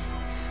fine.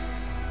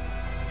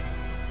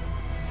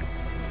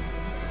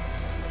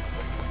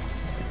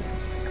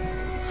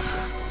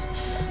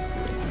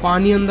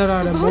 पानी अंदर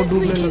आ रहा है, बहुत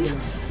डूबने लग रहा है।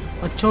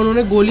 अच्छा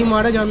उन्होंने गोली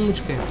मारा जानबूझ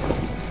के।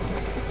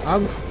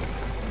 अब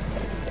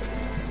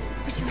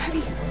We're too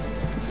heavy.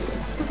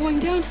 We're going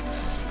down.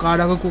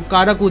 कारा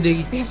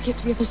कूदेगी। We have to get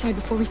to the other side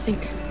before we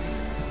sink.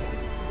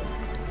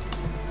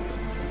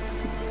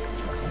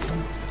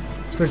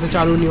 फिर से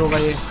चालू नहीं होगा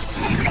ये।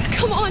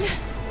 Come on.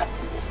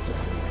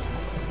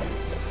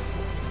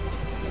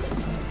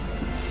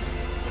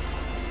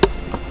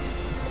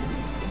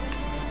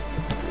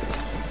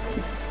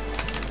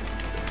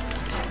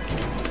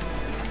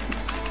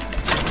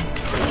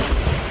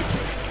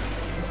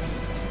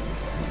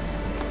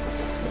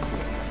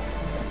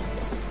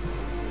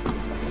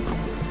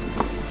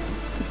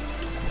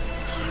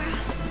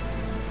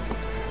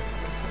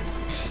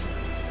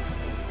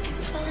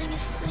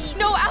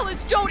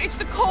 It's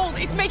the cold.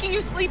 It's making you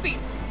sleepy.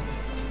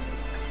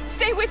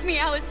 Stay with me,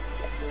 Alice.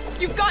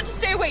 You've got to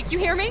stay awake. You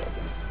hear me?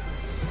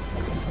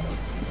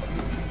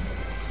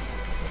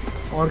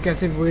 और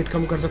कैसे wait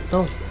कम कर सकता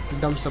हूँ?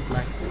 Dump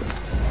supply.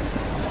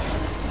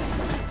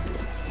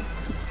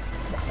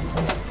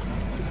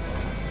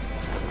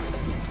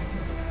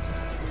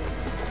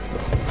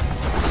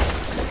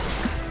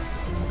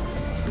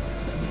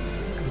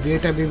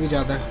 वेट अभी भी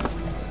ज्यादा है।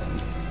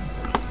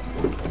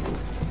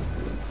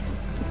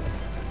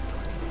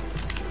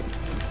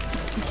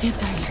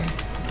 Can't die here.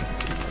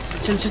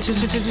 चल चल चल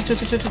चल चल चल चल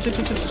चल चल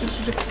चल चल चल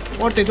चल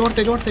और तेज और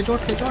तेज और तेज और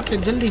तेज और तेज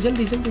जल्दी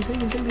जल्दी जल्दी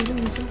जल्दी जल्दी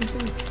जल्दी जल्दी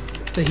जल्दी।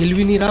 तो हिल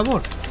भी नहीं रहा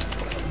boat.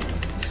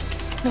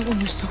 Not when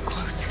we're so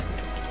close.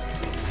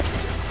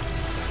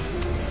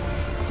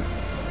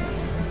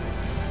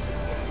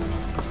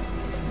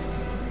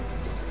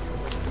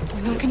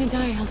 We're not gonna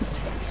die, Alice.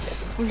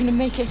 We're gonna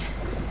make it.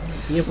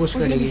 ये पुश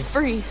करेगी।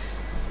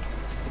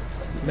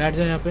 बैठ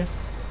जा यहाँ पे।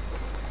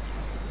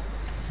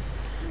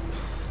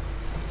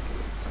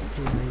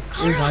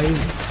 ओ भाई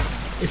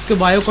इसके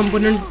बायो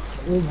कंपोनेंट,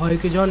 ओ भाई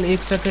की जान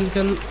 1 सेकंड के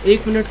अंदर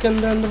 1 मिनट के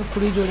अंदर अंदर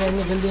फ्रीज हो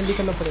जाएंगे। जल्दी जल्दी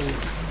करना पड़ेगा।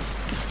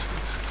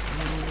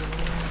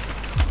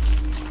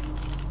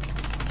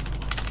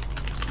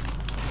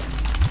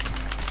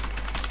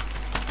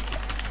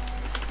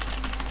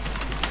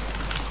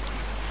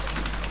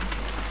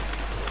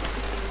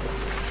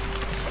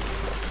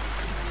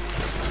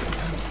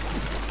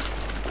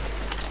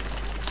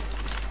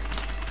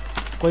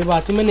 कोई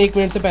बात नहीं, मैंने 1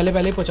 मिनट से पहले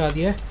ही पहुंचा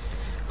दिया है।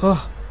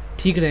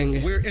 ठीक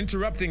रहेंगे। We're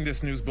interrupting this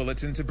news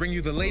bulletin to bring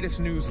you the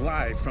latest news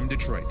live from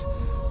Detroit.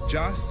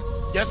 Joss?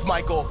 Yes,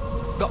 Michael.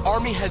 The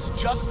army has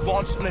just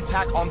launched an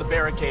attack on the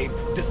barricade,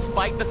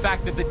 despite the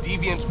fact that the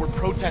Deviants were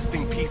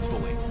protesting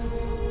peacefully.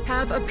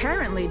 Have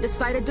apparently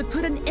decided to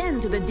put an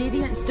end to the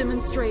Deviants'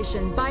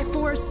 demonstration by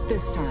force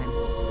this time.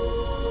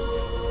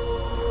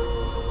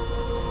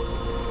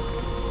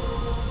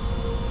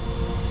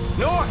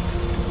 North!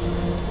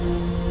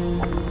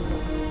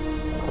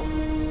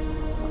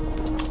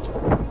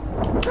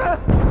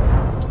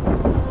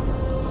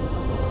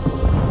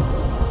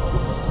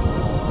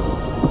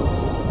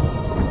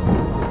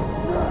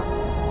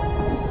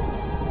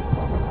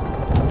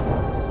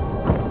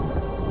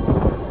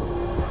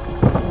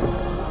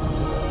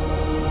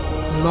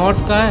 North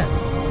का है।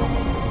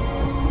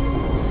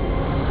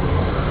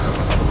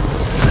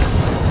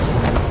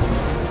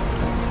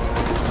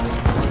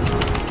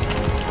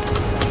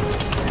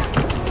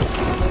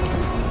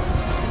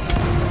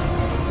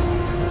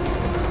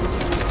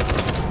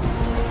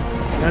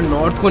 यार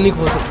north को नहीं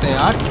खो सकते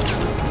यार,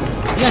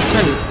 ये अच्छा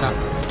नहीं लगता।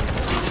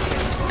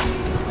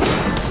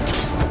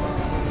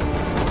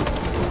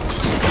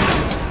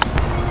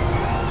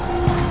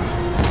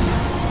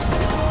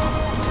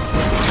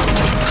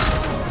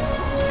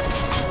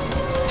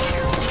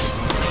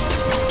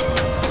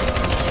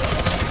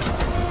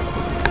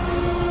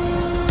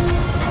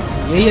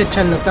 यही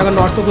अच्छा नहीं लगता। अगर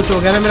नॉर्थ को कुछ हो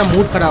गया ना मेरा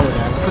मूड खराब हो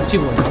जाएगा, सच्ची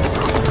बोल रहा हूँ।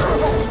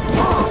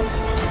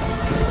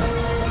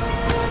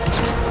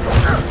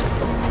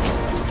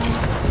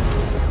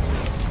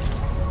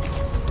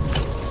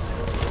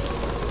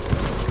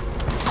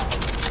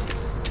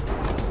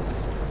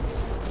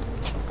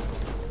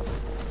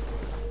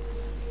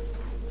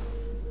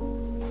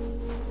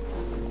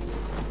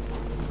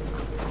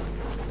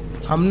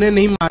 हमने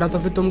नहीं मारा तो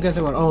फिर तुम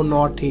कैसे मारो? ओह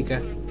नॉट, ठीक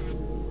है।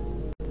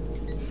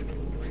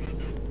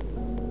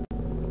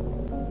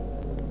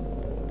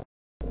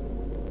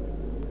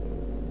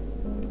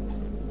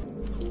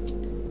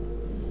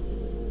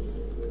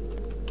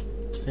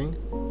 Sing.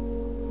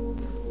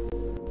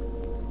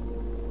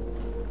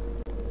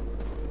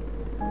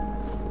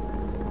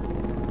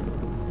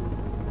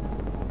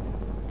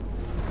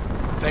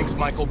 Thanks,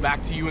 Michael.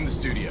 Back to you in the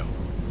studio.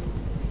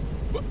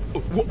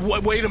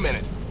 Wait a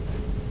minute.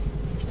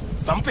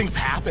 Something's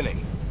happening.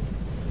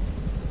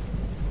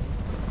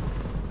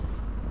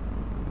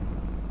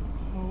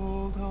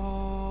 Hold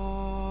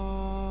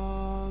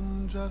on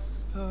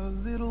just a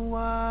little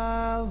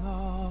while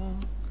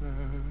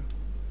longer.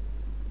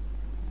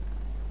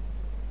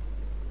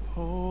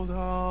 Hold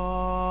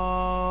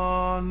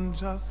on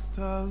just a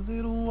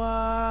little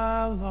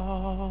while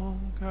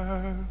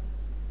longer.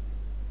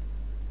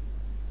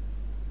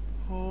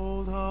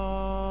 Hold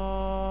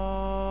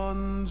on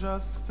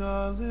just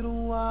a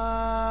little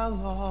while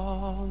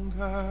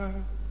longer.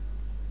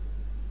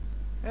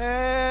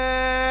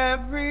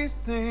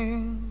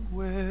 Everything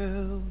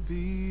will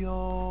be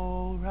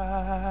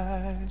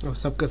alright. अब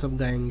सबका सब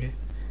गाएंगे।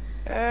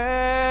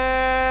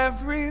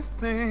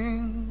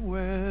 Everything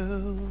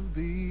will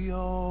be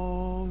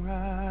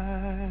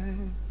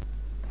alright.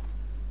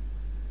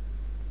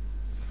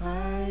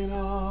 Fight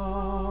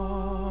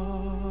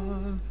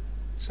on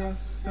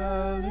just a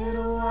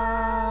little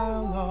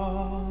while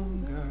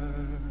longer.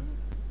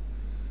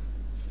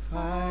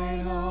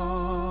 Fight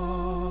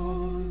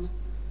on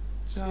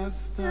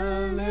just a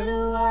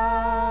little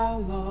while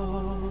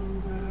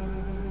longer.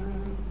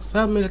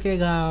 सब मिलके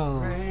गाओ।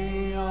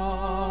 Pray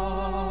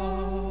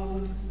on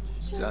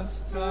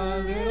just a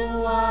little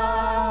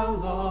while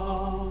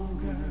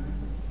longer.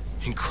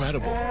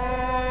 Incredible.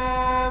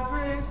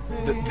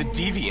 The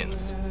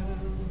Deviants.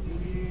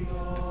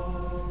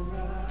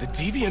 The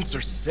Deviants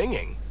are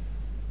singing.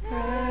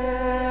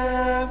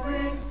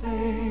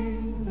 Everything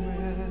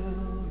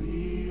will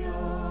be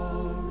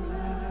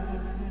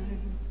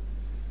alright.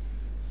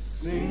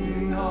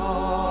 Sing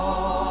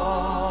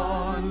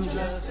on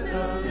just a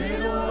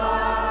little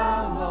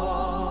while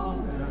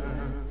longer.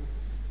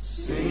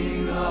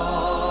 Sing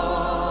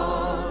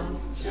on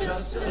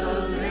just a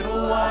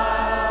little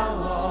while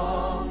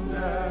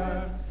longer.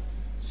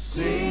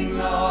 Sing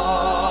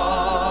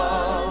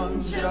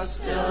on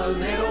just a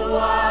little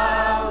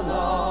while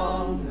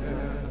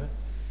longer.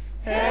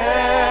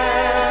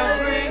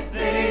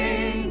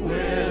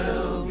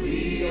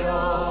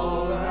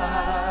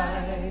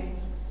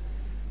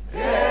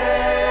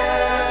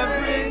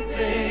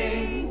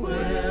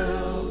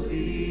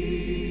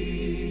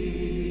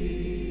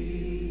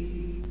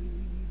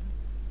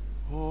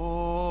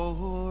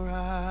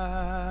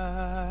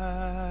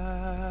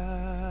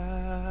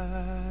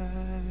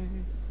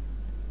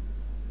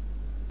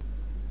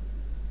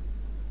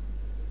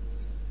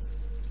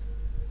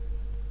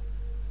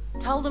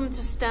 Tell them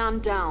to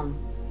stand down.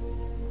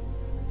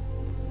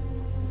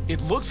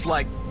 It looks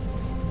like...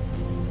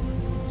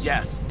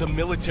 Yes, the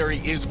military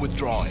is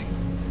withdrawing.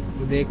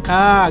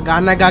 देखा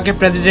गाना गा के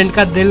president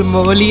का दिल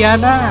मोह लिया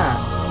ना.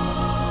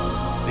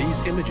 These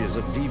images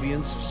of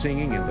deviants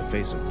singing in the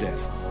face of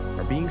death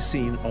are being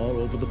seen all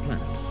over the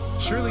planet.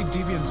 Surely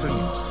deviants are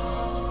news.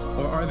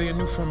 Or are they a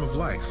new form of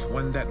life,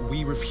 one that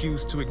we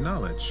refuse to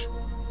acknowledge?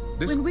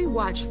 When we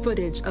watch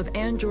footage of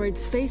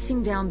androids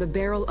facing down the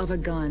barrel of a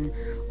gun,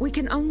 we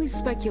can only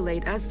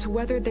speculate as to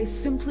whether they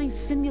simply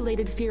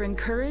simulated fear and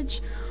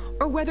courage,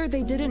 or whether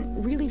they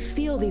didn't really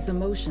feel these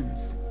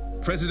emotions.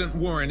 President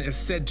Warren is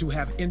said to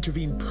have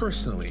intervened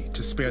personally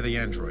to spare the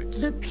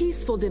androids. The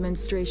peaceful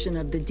demonstration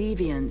of the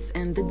deviants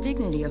and the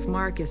dignity of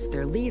Marcus,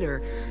 their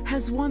leader,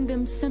 has won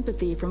them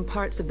sympathy from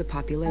parts of the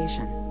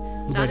population.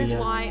 That is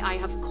why I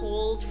have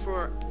called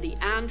for the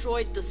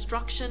android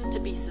destruction to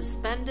be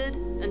suspended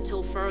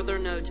until further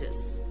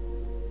notice.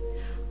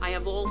 I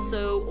have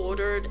also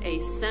ordered a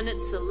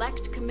Senate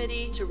Select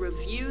Committee to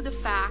review the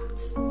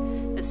facts,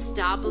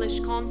 establish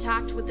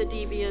contact with the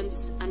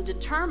deviants, and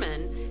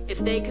determine if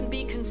they can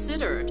be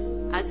considered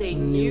as a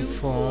new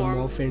form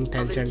of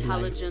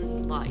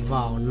intelligent life.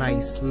 Wow,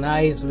 nice,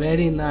 nice,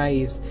 very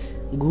nice.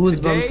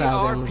 Goosebumps. Today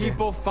our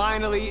people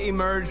finally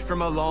emerged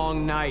from a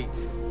long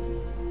night.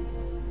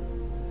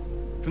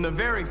 From the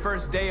very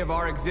first day of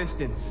our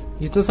existence,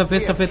 we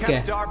have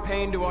kept our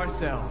pain to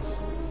ourselves.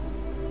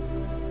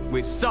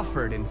 We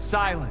suffered in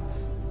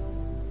silence.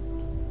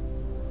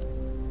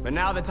 But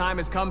now the time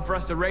has come for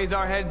us to raise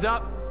our heads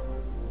up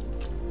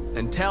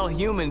and tell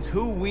humans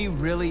who we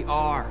really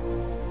are.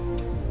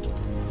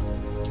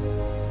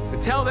 To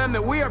tell them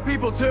that we are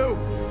people too.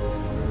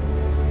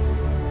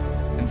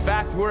 In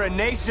fact, we're a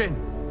nation.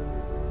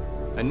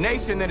 A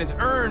nation that has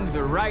earned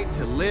the right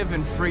to live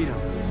in freedom.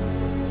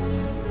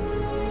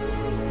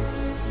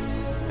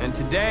 And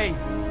today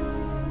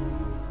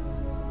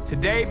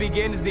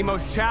begins the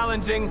most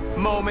challenging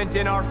moment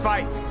in our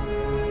fight.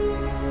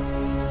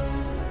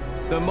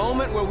 The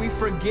moment where we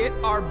forget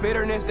our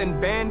bitterness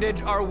and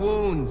bandage our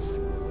wounds.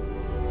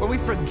 Where we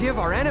forgive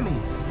our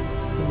enemies.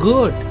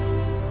 Good.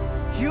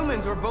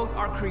 Humans are both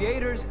our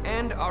creators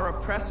and our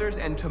oppressors,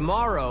 and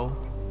tomorrow,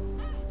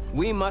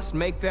 we must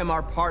make them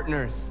our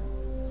partners.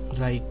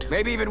 Right.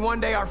 Maybe even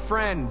one day our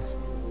friends.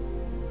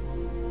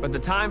 But the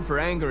time for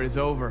anger is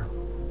over.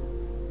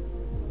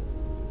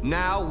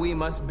 Now we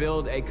must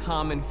build a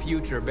common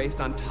future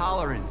based on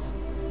tolerance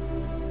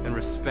and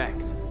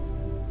respect.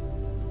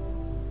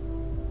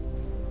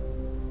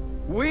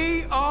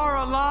 We are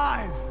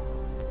alive!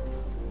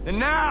 And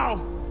now,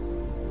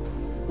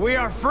 we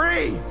are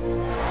free!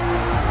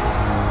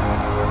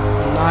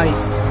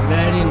 Nice,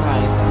 very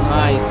nice,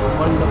 nice,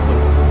 wonderful.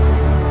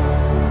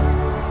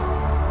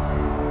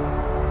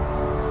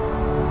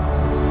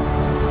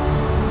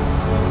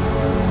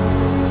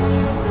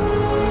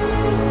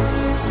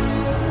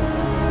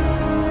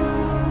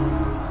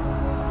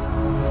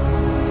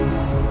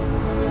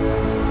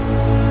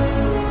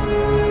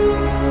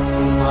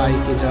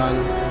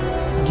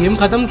 Game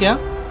खत्म क्या?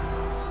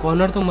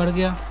 Corner तो मर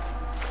गया।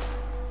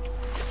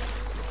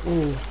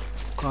 ओह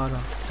कारा,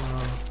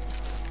 हाँ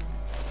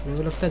मेरे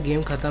को लगता है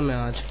गेम खत्म है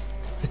आज।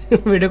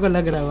 मेरे को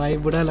लग रहा है भाई,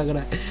 बुरा लग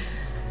रहा है।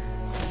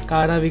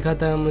 कारा भी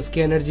खत्म,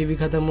 उसकी एनर्जी भी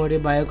खत्म हो रही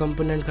है, बायो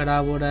कंपोनेंट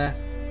खराब हो रहा है।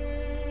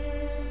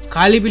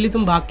 खाली पीली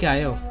तुम भाग के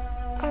आए हो।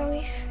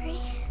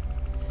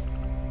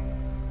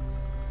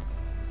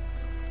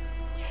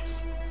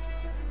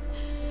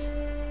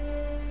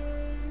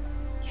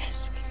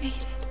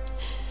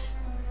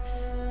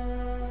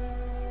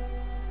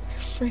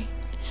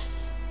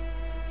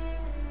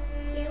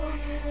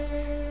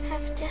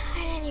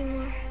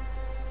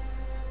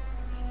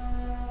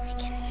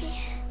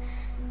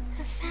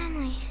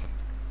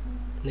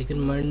 लेकिन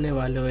मरने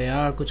वाले हो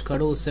यार, कुछ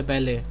करो उससे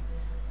पहले।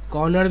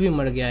 कॉर्नर भी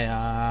मर गया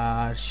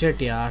यार,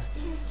 शिट यार।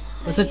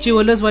 और सच्ची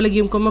बोलो इस वाले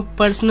गेम को मैं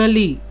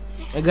पर्सनली,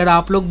 अगर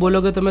आप लोग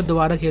बोलोगे तो मैं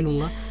दोबारा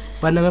खेलूंगा,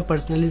 वरना मैं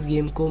पर्सनली इस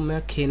गेम को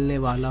मैं खेलने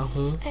वाला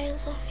हूँ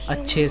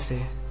अच्छे से।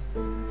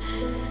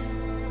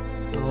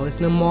 तो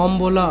इसने मॉम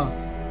बोला,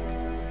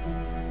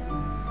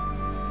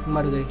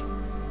 मर गई।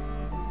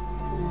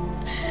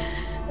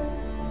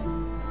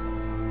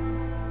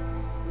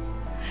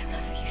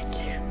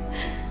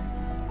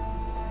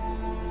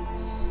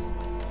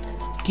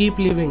 कीप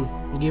लिविंग,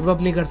 गिव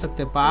अप नहीं कर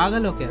सकते,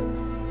 पागल हो क्या?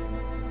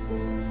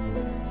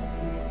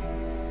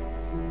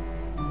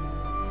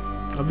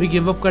 अभी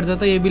गिव अप कर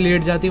देता, ये भी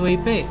लेट जाती वहीं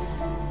पे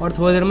और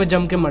थोड़ी देर में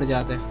जम के मर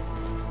जाते।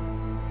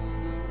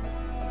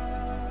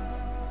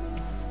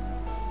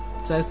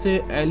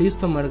 ऐसे एलिस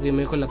तो मर गई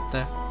मेरे को लगता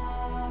है।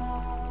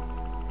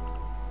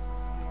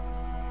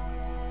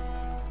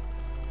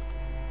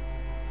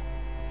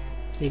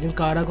 लेकिन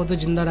कारा को तो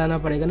जिंदा रहना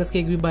पड़ेगा ना, इसके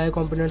एक भी बायो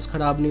कंपोनेंट्स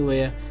खराब नहीं हुए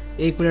हैं।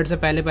 1 मिनट से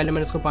पहले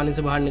मैंने इसको पानी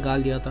से बाहर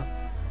निकाल दिया था।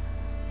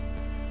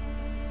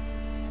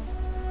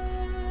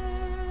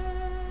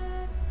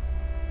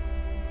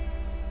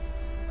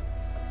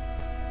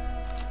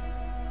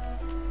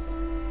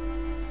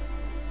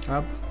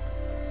 अब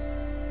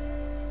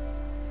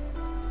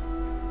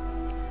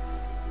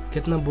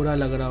कितना बुरा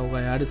लग रहा होगा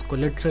यार इसको,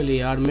 लिटरली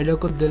यार मेरे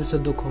को दिल से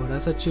दुख हो रहा है,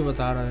 सच्ची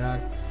बता रहा हूँ यार,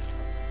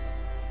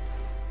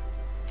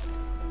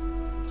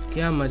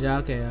 क्या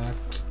मजाक है यार।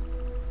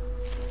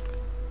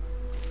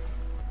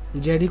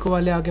 जेरिको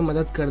वाले आके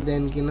मदद कर दे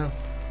इनकी ना,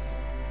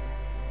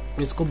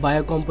 इसको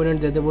बायो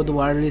कंपोनेंट दे दे, वो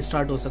दोबारा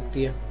रिस्टार्ट हो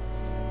सकती है।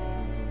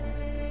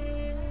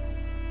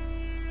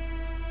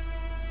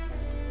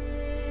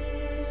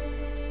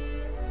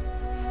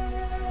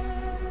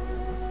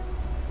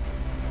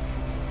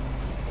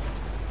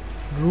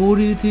 रो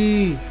रही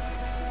थी,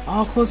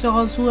 आंखों से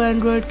आंसू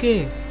एंड्रॉइड के।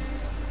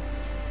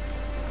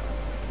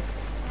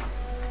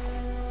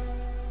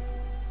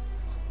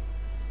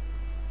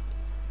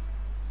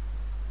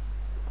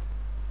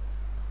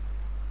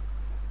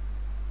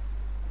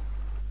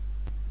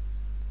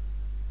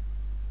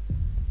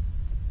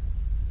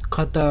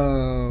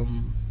 खत्म।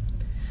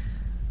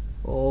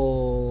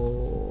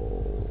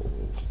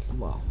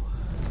 वाह।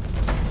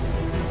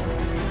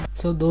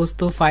 सो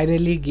दोस्तों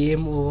फाइनली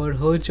गेम ओवर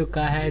हो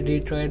चुका है,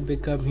 डिट्रॉइट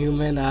बिकम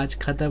ह्यूमन आज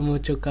ख़त्म हो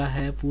चुका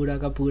है पूरा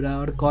का पूरा।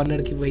 और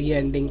कॉर्नर की वही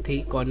एंडिंग थी,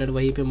 कॉर्नर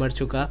वहीं पे मर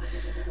चुका।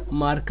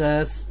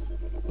 मार्कस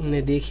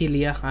ने देख ही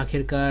लिया,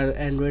 आखिरकार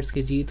एंड्रॉइड्स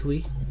की जीत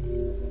हुई।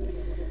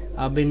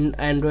 अब इन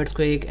एंड्रॉइड्स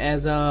को एक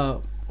एज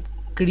अ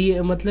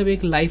मतलब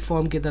एक लाइफ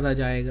फॉर्म की तरह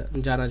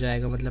जाना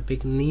जाएगा, मतलब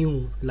एक न्यू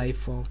लाइफ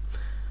फॉर्म।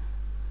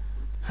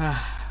 हाँ,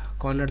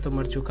 कॉर्नर तो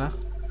मर चुका,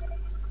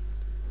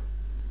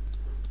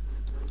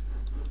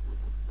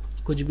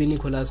 कुछ भी नहीं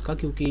खुला उसका,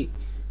 क्योंकि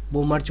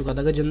वो मर चुका था।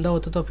 अगर जिंदा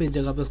होता तो फिर इस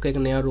जगह पे उसका एक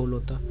नया रोल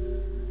होता।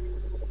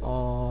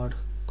 और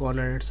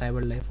corner eight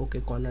cyber life, okay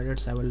corner eight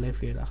cyber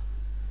life ये रहा।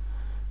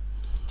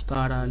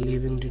 कारा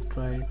लिविंग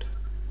डिट्रॉइट,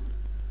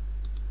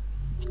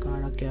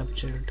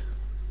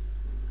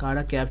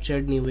 कारा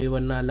कैप्चर्ड नहीं हुई,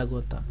 वरना अलग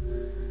होता।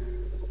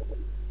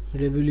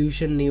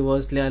 रेवोल्यूशन नहीं हुआ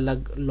इसलिए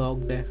अलग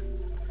लॉक्ड है।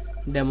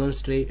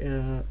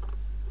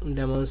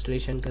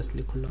 डेमोन्स्ट्रेशन का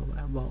इसलिए खुला हुआ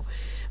है। वाह,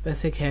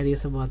 वैसे खैर ये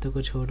सब बातों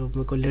को छोड़ो,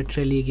 मेरे को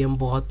लिटरली ये गेम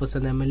बहुत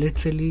पसंद है। मैं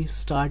लिटरली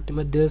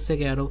मैं दिल से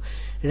कह रहा हूँ,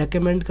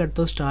 रेकमेंड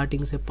करता हूँ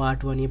स्टार्टिंग से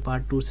पार्ट 1 या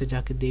पार्ट 2 से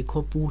जाके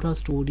देखो, पूरा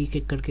स्टोरी के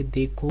करके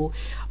देखो,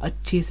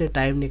 अच्छे से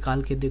टाइम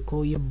निकाल के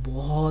देखो, ये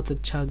बहुत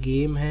अच्छा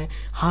गेम है।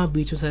 हाँ,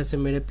 बीच में ऐसे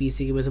मेरे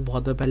पीसी की वजह से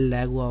बहुत पहले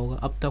लैग हुआ होगा,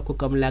 अब तो आपको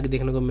कम लैग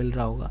देखने को मिल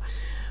रहा होगा।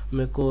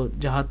 मेरे को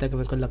जहाँ तक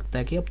मेरे को लगता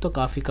है कि अब तो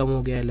काफ़ी कम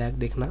हो गया है लैग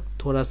देखना,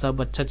 थोड़ा सा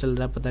अब अच्छा चल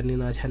रहा है, पता नहीं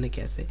ना जाने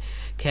कैसे।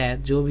 खैर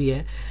जो भी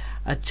है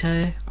अच्छा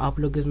है। आप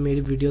लोग इस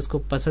मेरी वीडियोस को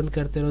पसंद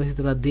करते रहो, इसी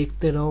तरह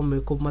देखते रहो।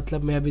 मेरे को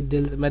मतलब मैं अभी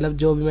दिल मतलब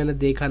जो भी मैंने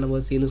देखा ना वो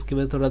सीन, उसकी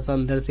वजह थोड़ा सा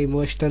अंदर से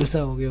इमोशनल सा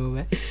हो गया हूँ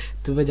मैं,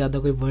 तो मैं ज़्यादा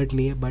कोई वर्ड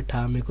नहीं है। बट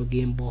हाँ, मेरे को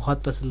गेम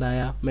बहुत पसंद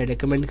आया, मैं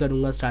रेकमेंड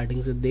करूँगा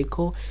स्टार्टिंग से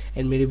देखो।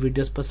 एंड मेरी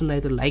वीडियोस पसंद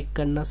आई तो लाइक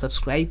करना,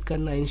 सब्सक्राइब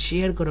करना एंड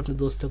शेयर करो अपने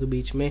दोस्तों के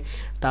बीच में,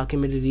 ताकि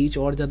मेरी रीच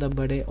और ज़्यादा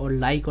बढ़े। और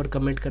लाइक और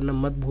कमेंट करना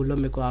मत भूलो,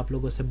 मेरे को आप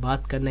लोगों से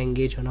बात करना,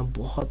 एंगेज होना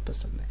बहुत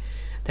पसंद है।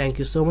 Thank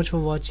you so much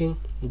for watching,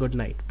 good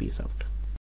night, peace out.